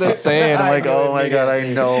is he gonna say? And I'm like, oh my god,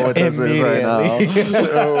 I know what this is right now. So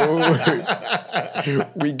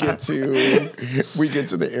we get to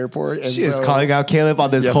the airport and She is so- calling out Caleb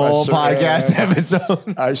on this Yes, I whole sure podcast am.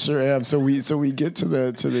 episode. I sure am. So we get to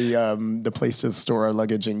the place to store our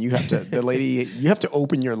luggage, and you have to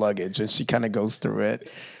open your luggage, and she kind of goes through it.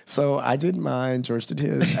 So I did mine, George did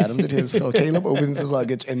his, Adam did his. So Caleb opens his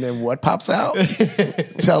luggage, and then what pops out?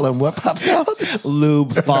 Tell him what pops out.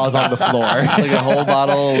 Lube falls on the floor. Like a whole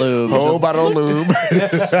bottle of lube. Whole bottle of lube.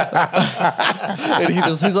 And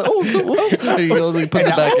he's like, oh, so what else? And he goes, he puts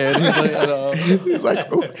it back in. He's like, I know. He's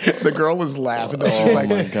like, ooh. The girl was laughing. Though. She was my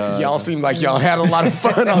like, God. y'all seem like y'all had a lot of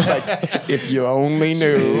fun. I was like, if you only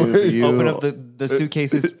knew. You- Open up the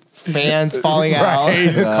suitcases, fans falling out,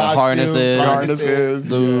 Right. costumes, Harnesses,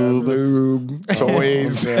 lube,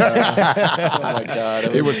 toys. Oh my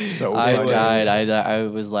god, It was so I funny. died. I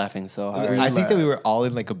was laughing so hard. I think that we were all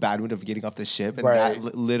in like a bad mood of getting off the ship, and Right.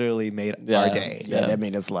 that literally made Yeah. our day. Yeah, Yeah. that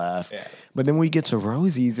made us laugh. Yeah. But then we get to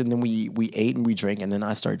Rosie's, and then we ate and we drank, and then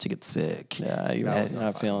I started to get sick. Yeah, you were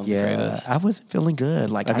not feeling the Yeah, greatest. I wasn't feeling good.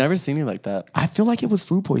 Like I've never seen you like that. I feel like it was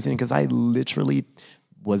food poisoning because I literally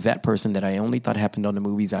was that person that I only thought happened on the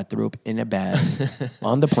movies. I threw up in a bag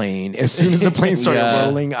on the plane. As soon as the plane started Yeah.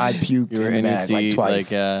 rolling, I puked You were in the in your bag seat, like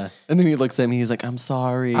twice. and then he looks at me. He's like, "I'm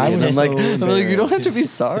sorry." I and was I'm like, so you don't have to be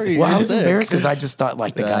sorry. Well, You're I was sick." embarrassed because I just thought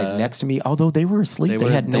like the guys Yeah. next to me, although they were asleep,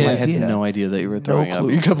 they had no they idea. had no idea that you were throwing up.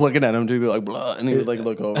 clue. You kept looking at him to be like, blah, and he would like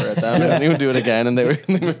look over at them, and he would do it again, and they were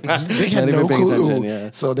not, They had not no even paying clue. attention. Yeah.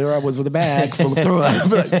 So there I was with a bag full of throw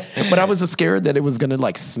up. But I was scared that it was gonna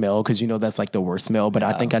like smell because that's like the worst smell.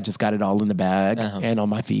 But I think I just got it all in the bag and on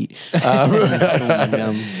my feet.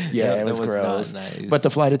 Yeah, it was that was gross. not nice. But the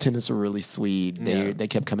flight attendants were really sweet. They Yeah. they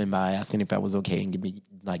kept coming by asking if I was okay and give me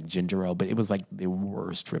like ginger ale. But it was like the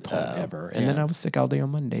worst trip home ever. And then I was sick all day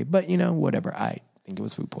on Monday. But whatever. I think it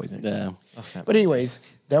was food poisoning. Yeah. But anyways,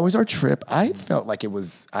 that was our trip. I felt like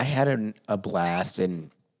I had a blast,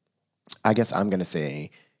 and I guess I'm gonna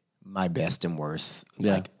say my best and worst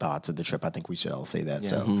like thoughts of the trip. I think we should all say that.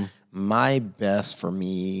 So my best for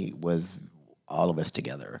me was all of us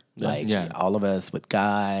together, like all of us with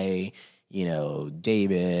Guy,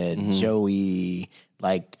 David, Joey.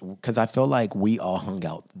 Like, because I feel like we all hung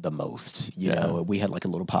out the most, we had like a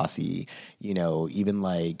little posse, even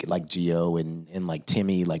like Gio and like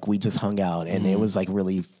Timmy, like we just hung out and it was like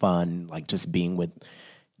really fun, like just being with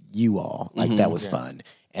you all, like that was fun.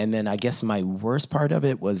 And then I guess my worst part of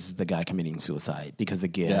it was the guy committing suicide because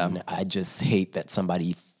again, I just hate that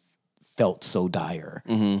somebody felt so dire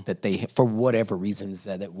that they, for whatever reasons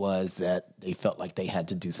that it was, that they felt like they had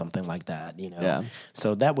to do something like that,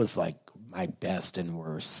 So that was like my best and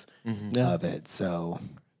worst of it. So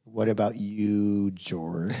What about you,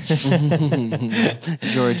 George?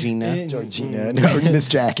 Georgina. Georgina. No, Miss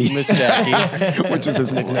Jackie. Miss Jackie. Which is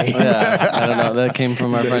his nickname. Yeah, I don't know. That came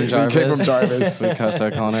from our friend Jarvis. It came from Jarvis. We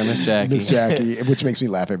started calling her Miss Jackie. Miss Jackie, which makes me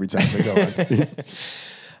laugh every time they go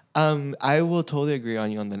on. I will totally agree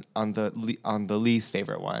on you on the least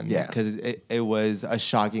favorite one. Yeah. Because it was a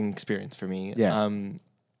shocking experience for me. Yeah.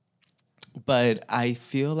 But I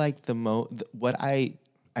feel like what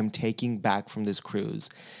I'm taking back from this cruise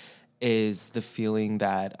is the feeling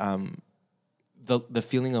that the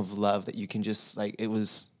feeling of love that you can just like, it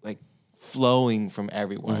was like flowing from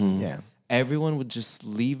everyone. Yeah. Everyone would just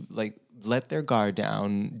leave, like let their guard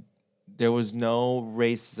down. There was no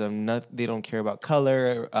racism. They don't care about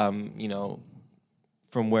color.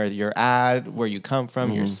 From where you're at, where you come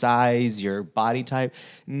from, your size, your body type,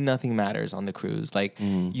 nothing matters on the cruise. Like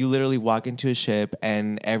you literally walk into a ship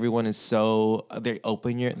and everyone is they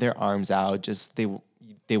open their arms out. Just they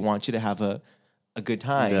want you to have a good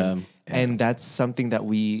time. Yeah. And that's something that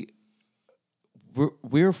we're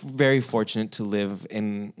very fortunate to live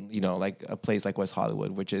in, like a place like West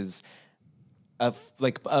Hollywood, which is a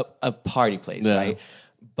party place, right?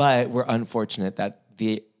 But we're unfortunate that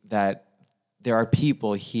there are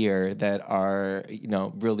people here that are,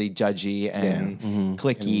 really judgy and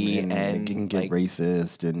cliquey and can get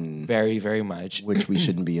racist and very, very much, which we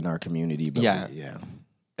shouldn't be in our community. But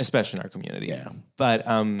especially in our community. Yeah. But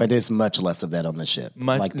there's much less of that on the ship.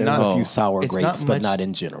 Much- There's not- a few sour it's not grapes, but much- not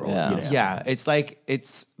in general. Yeah. Yeah,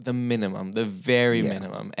 it's the minimum, the very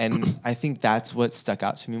minimum. And I think that's what stuck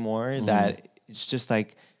out to me more, that it's just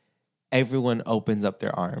like everyone opens up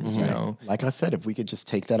their arms, Like I said, if we could just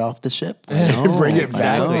take that off the ship, know, bring it back.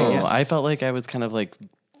 exactly, I know. yes. I felt like I was kind of like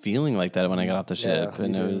feeling like that when I got off the ship,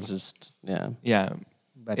 and me it too. was just Yeah.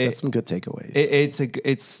 But that's some good takeaways.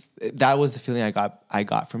 That was the feeling I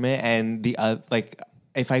got from it. And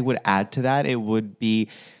if I would add to that, it would be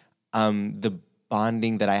the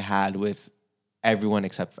bonding that I had with everyone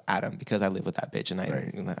except for Adam, because I live with that bitch and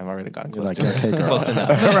I've already gotten close like, to her. okay, girl. Close enough.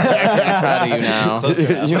 I'm proud of you now.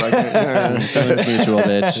 Feelings mutual,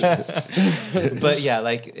 bitch. But yeah,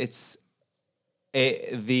 like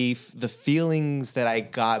the feelings that I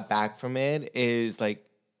got back from it is like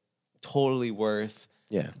totally worth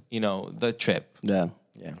the trip. Yeah.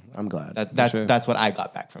 Yeah, I'm glad. That's what I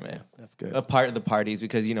got back from it. That's good. A part of the parties,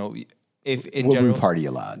 because if in we general party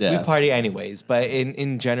a lot. Yeah. we party anyways, but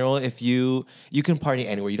in general, if you can party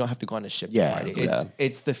anywhere, you don't have to go on a ship to party.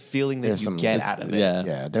 It's the feeling that There's you some- get it's- out of it. Yeah.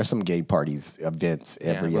 Yeah, there's some gay parties, events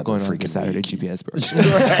every we're other going on freaking Saturday week. GPS bridge.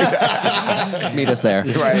 Meet us there.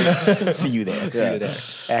 Right. See you there. See you there.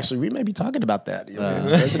 Actually, we may be talking about that. It's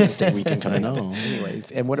President's Day weekend coming up. know.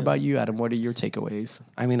 Anyways, and what about you, Adam? What are your takeaways?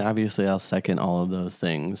 I mean, obviously, I'll second all of those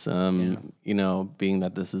things. Being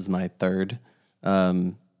that this is my third,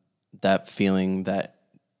 that feeling that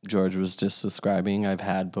George was just describing, I've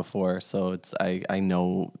had before. So I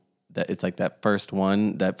know that it's like that first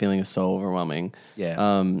one. That feeling is so overwhelming.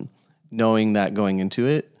 Yeah. Knowing that going into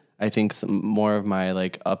it, I think some more of my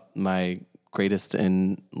my greatest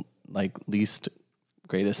and least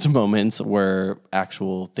greatest moments were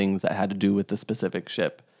actual things that had to do with the specific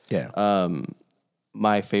ship. Yeah.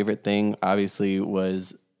 My favorite thing obviously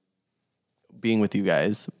was being with you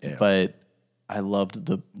guys, but I loved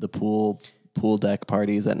the pool deck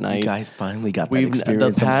parties at night. You guys finally got that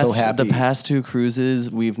experience. I'm so happy. The past two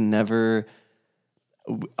cruises, we've never.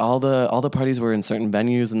 All the parties were in certain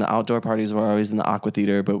venues, and the outdoor parties were always in the Aqua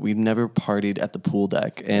Theater. But we've never partied at the pool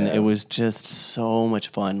deck, and it was just so much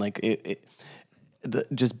fun. Like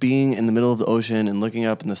just being in the middle of the ocean and looking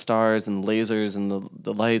up and the stars and the lasers and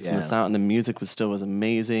the lights and the sound and the music was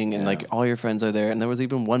amazing. And all your friends are there. And there was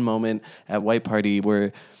even one moment at White Party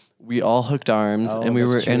where we all hooked arms and we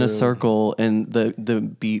were that's in a true. circle, and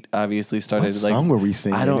the beat obviously started. What song were we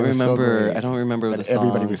singing? I don't It was so remember. great. I don't remember But the song.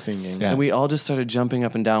 everybody was singing. And we all just started jumping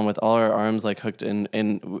up and down with all our arms hooked in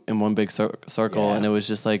one big circle, Yeah. and it was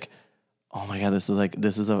just like, oh my god, this is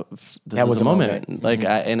a was a moment. moment. Like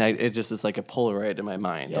it just is like a Polaroid in my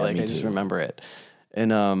mind. Yeah, like me I just too. remember it,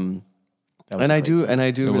 and That was and a I great do and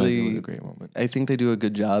I do It was really a great moment. I think they do a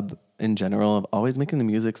good job in general of always making the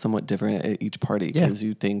music somewhat different at each party, because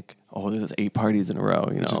you think, oh, there's 8 parties in a row.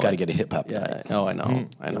 You know, Just got to get a hip hop. Yeah. Oh, I know.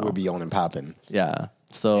 I know. It would be on and popping. Yeah.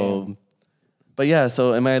 So, but yeah.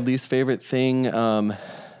 So, and my least favorite thing,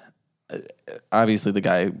 obviously, the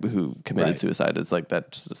guy who committed Right. suicide is like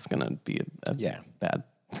that's just gonna be a Yeah. bad,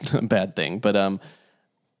 bad thing. But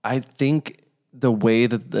I think the way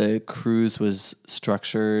that the cruise was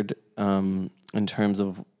structured, in terms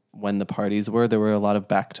of when the parties were, there were a lot of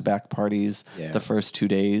back-to-back parties Yeah. the first 2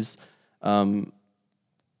 days.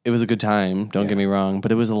 it was a good time. Don't get me wrong,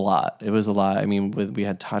 but it was a lot. It was a lot. I mean, we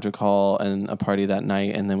had Todrick Hall and a party that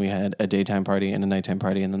night, and then we had a daytime party and a nighttime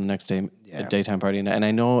party, and then the next day a daytime party. And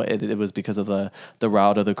I know it was because of the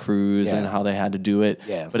route of the cruise and how they had to do it.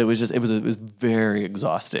 Yeah. But it was just it was very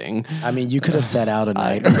exhausting. I mean, you could have sat out a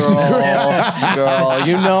night. Girl,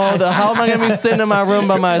 you know how am I gonna be sitting in my room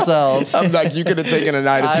by myself? I'm like, you could have taken a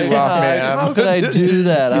night or two off, man. How could I do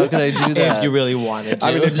that? How could I do that? If you really wanted to.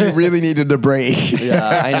 I mean, if you really needed a break.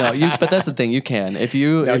 Yeah, I know. But that's the thing. You can. If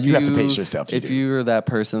you have to pace yourself. If you're that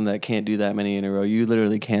person that can't do that many in a row, you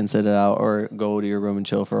literally can sit it out or go to your room and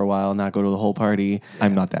chill for a while, not go to the whole party.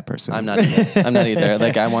 I'm not that person. I'm not either. I'm not either.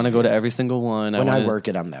 Like, I want to go to every single one. When I work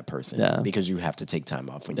it, I'm that person. Yeah. Because you have to take time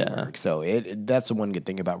off when you work. So that's the one good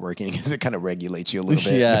thing about working is it kind of regulates you a little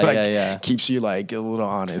bit. Yeah. Keeps you like a little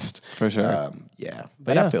honest. For sure.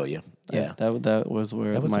 But I feel you. Yeah. That was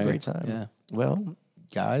where That was a great time. Yeah. Well,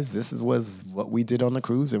 guys, this was what we did on the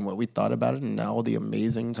cruise and what we thought about it and all the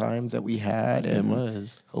amazing times that we had. It And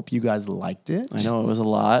was. hope you guys liked it. I know it was a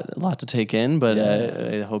lot to take in, but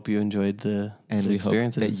I hope you enjoyed the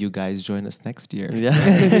experiences. Hope that you guys join us next year.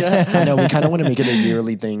 Yeah. I know we kind of want to make it a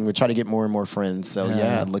yearly thing. We're trying to get more and more friends. So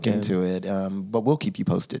look into it. But we'll keep you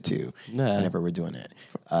posted too whenever we're doing it.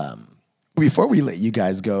 Before we let you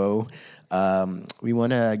guys go, we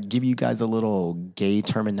want to give you guys a little gay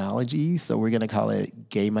terminology. So we're going to call it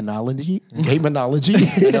gaymonology.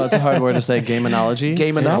 Gaymonology. I know it's a hard word to say, gaymonology.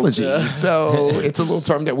 Gaymonology. So it's a little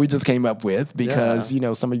term that we just came up with because,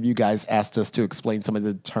 some of you guys asked us to explain some of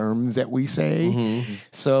the terms that we say. Mm-hmm.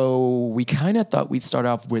 So we kind of thought we'd start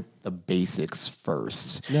off with the basics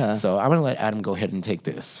first. Yeah. So I'm going to let Adam go ahead and take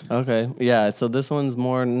this. Okay. Yeah. So this one's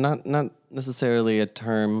more not necessarily a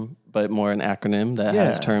term, but more an acronym that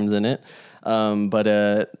has terms in it.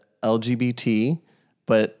 But LGBT,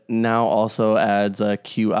 but now also adds a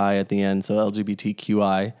QI at the end, so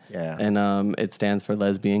LGBTQI. Yeah. And it stands for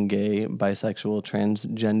lesbian, gay, bisexual,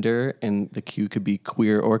 transgender, and the Q could be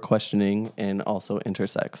queer or questioning, and also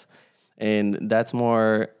intersex. And that's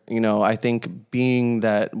more, I think being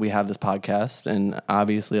that we have this podcast and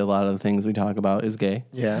obviously a lot of the things we talk about is gay.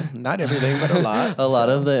 Yeah, not everything, but a lot. A lot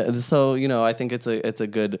of I think it's a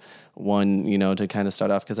good one, to kind of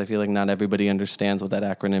start off because I feel like not everybody understands what that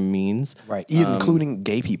acronym means. Right, including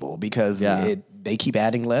gay people because they keep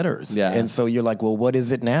adding letters. Yeah. And so you're like, well, what is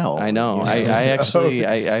it now? I know.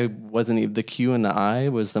 I wasn't even, the Q and the I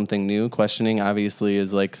was something new. Questioning obviously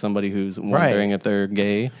is like somebody who's wondering if they're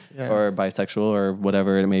gay or bisexual or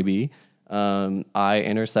whatever it may be. I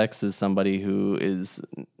intersex is somebody who is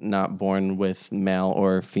not born with male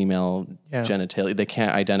or female genitalia. They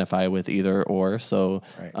can't identify with either or, so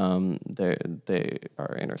they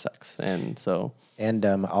are intersex, and so. And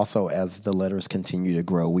also, as the letters continue to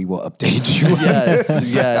grow, we will update you. Yes.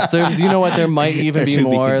 Do you know what? There might even be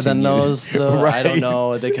more than those, though. Right. I don't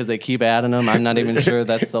know, because they keep adding them. I'm not even sure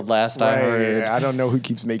that's the last I heard. I don't know who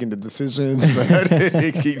keeps making the decisions, but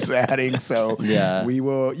it keeps adding. So we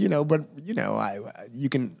will, but you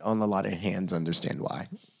can on a lot of hands understand why.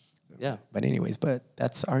 Yeah. But anyways,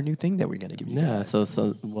 that's our new thing that we're gonna give you guys.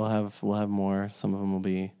 So we'll have more. Some of them will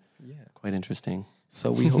be quite interesting. So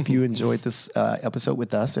we hope you enjoyed this episode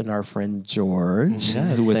with us and our friend George,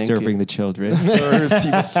 who was serving the children. He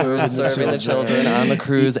was serving the children on the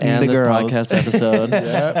cruise and this podcast episode.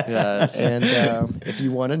 Yes. And if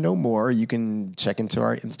you want to know more, you can check into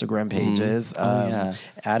our Instagram pages.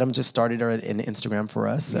 Adam just started an Instagram for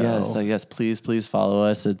us. So. Yes, please follow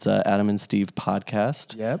us. It's Adam and Steve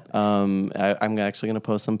Podcast. Yep. I'm actually going to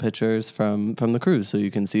post some pictures from the cruise so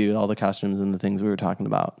you can see all the costumes and the things we were talking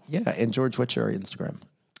about. Yeah. And George, what's your Instagram?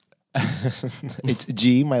 It's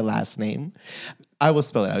G, my last name. I will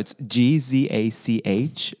spell it out. It's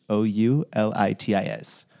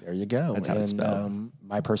GZACHOULITIS. There you go. That's how it's spelled.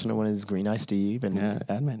 My personal one is Green Eye Steve. And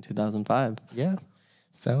Adman 2005. Yeah.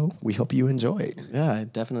 So we hope you enjoyed. Yeah,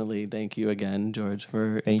 definitely. Thank you again, George,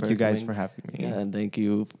 Thank you guys for having me. Yeah, and thank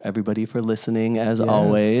you everybody for listening as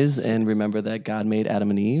always. And remember that God made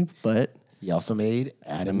Adam and Eve, but He also made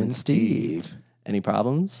Adam and Steve. Any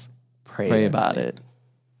problems? Pray about it.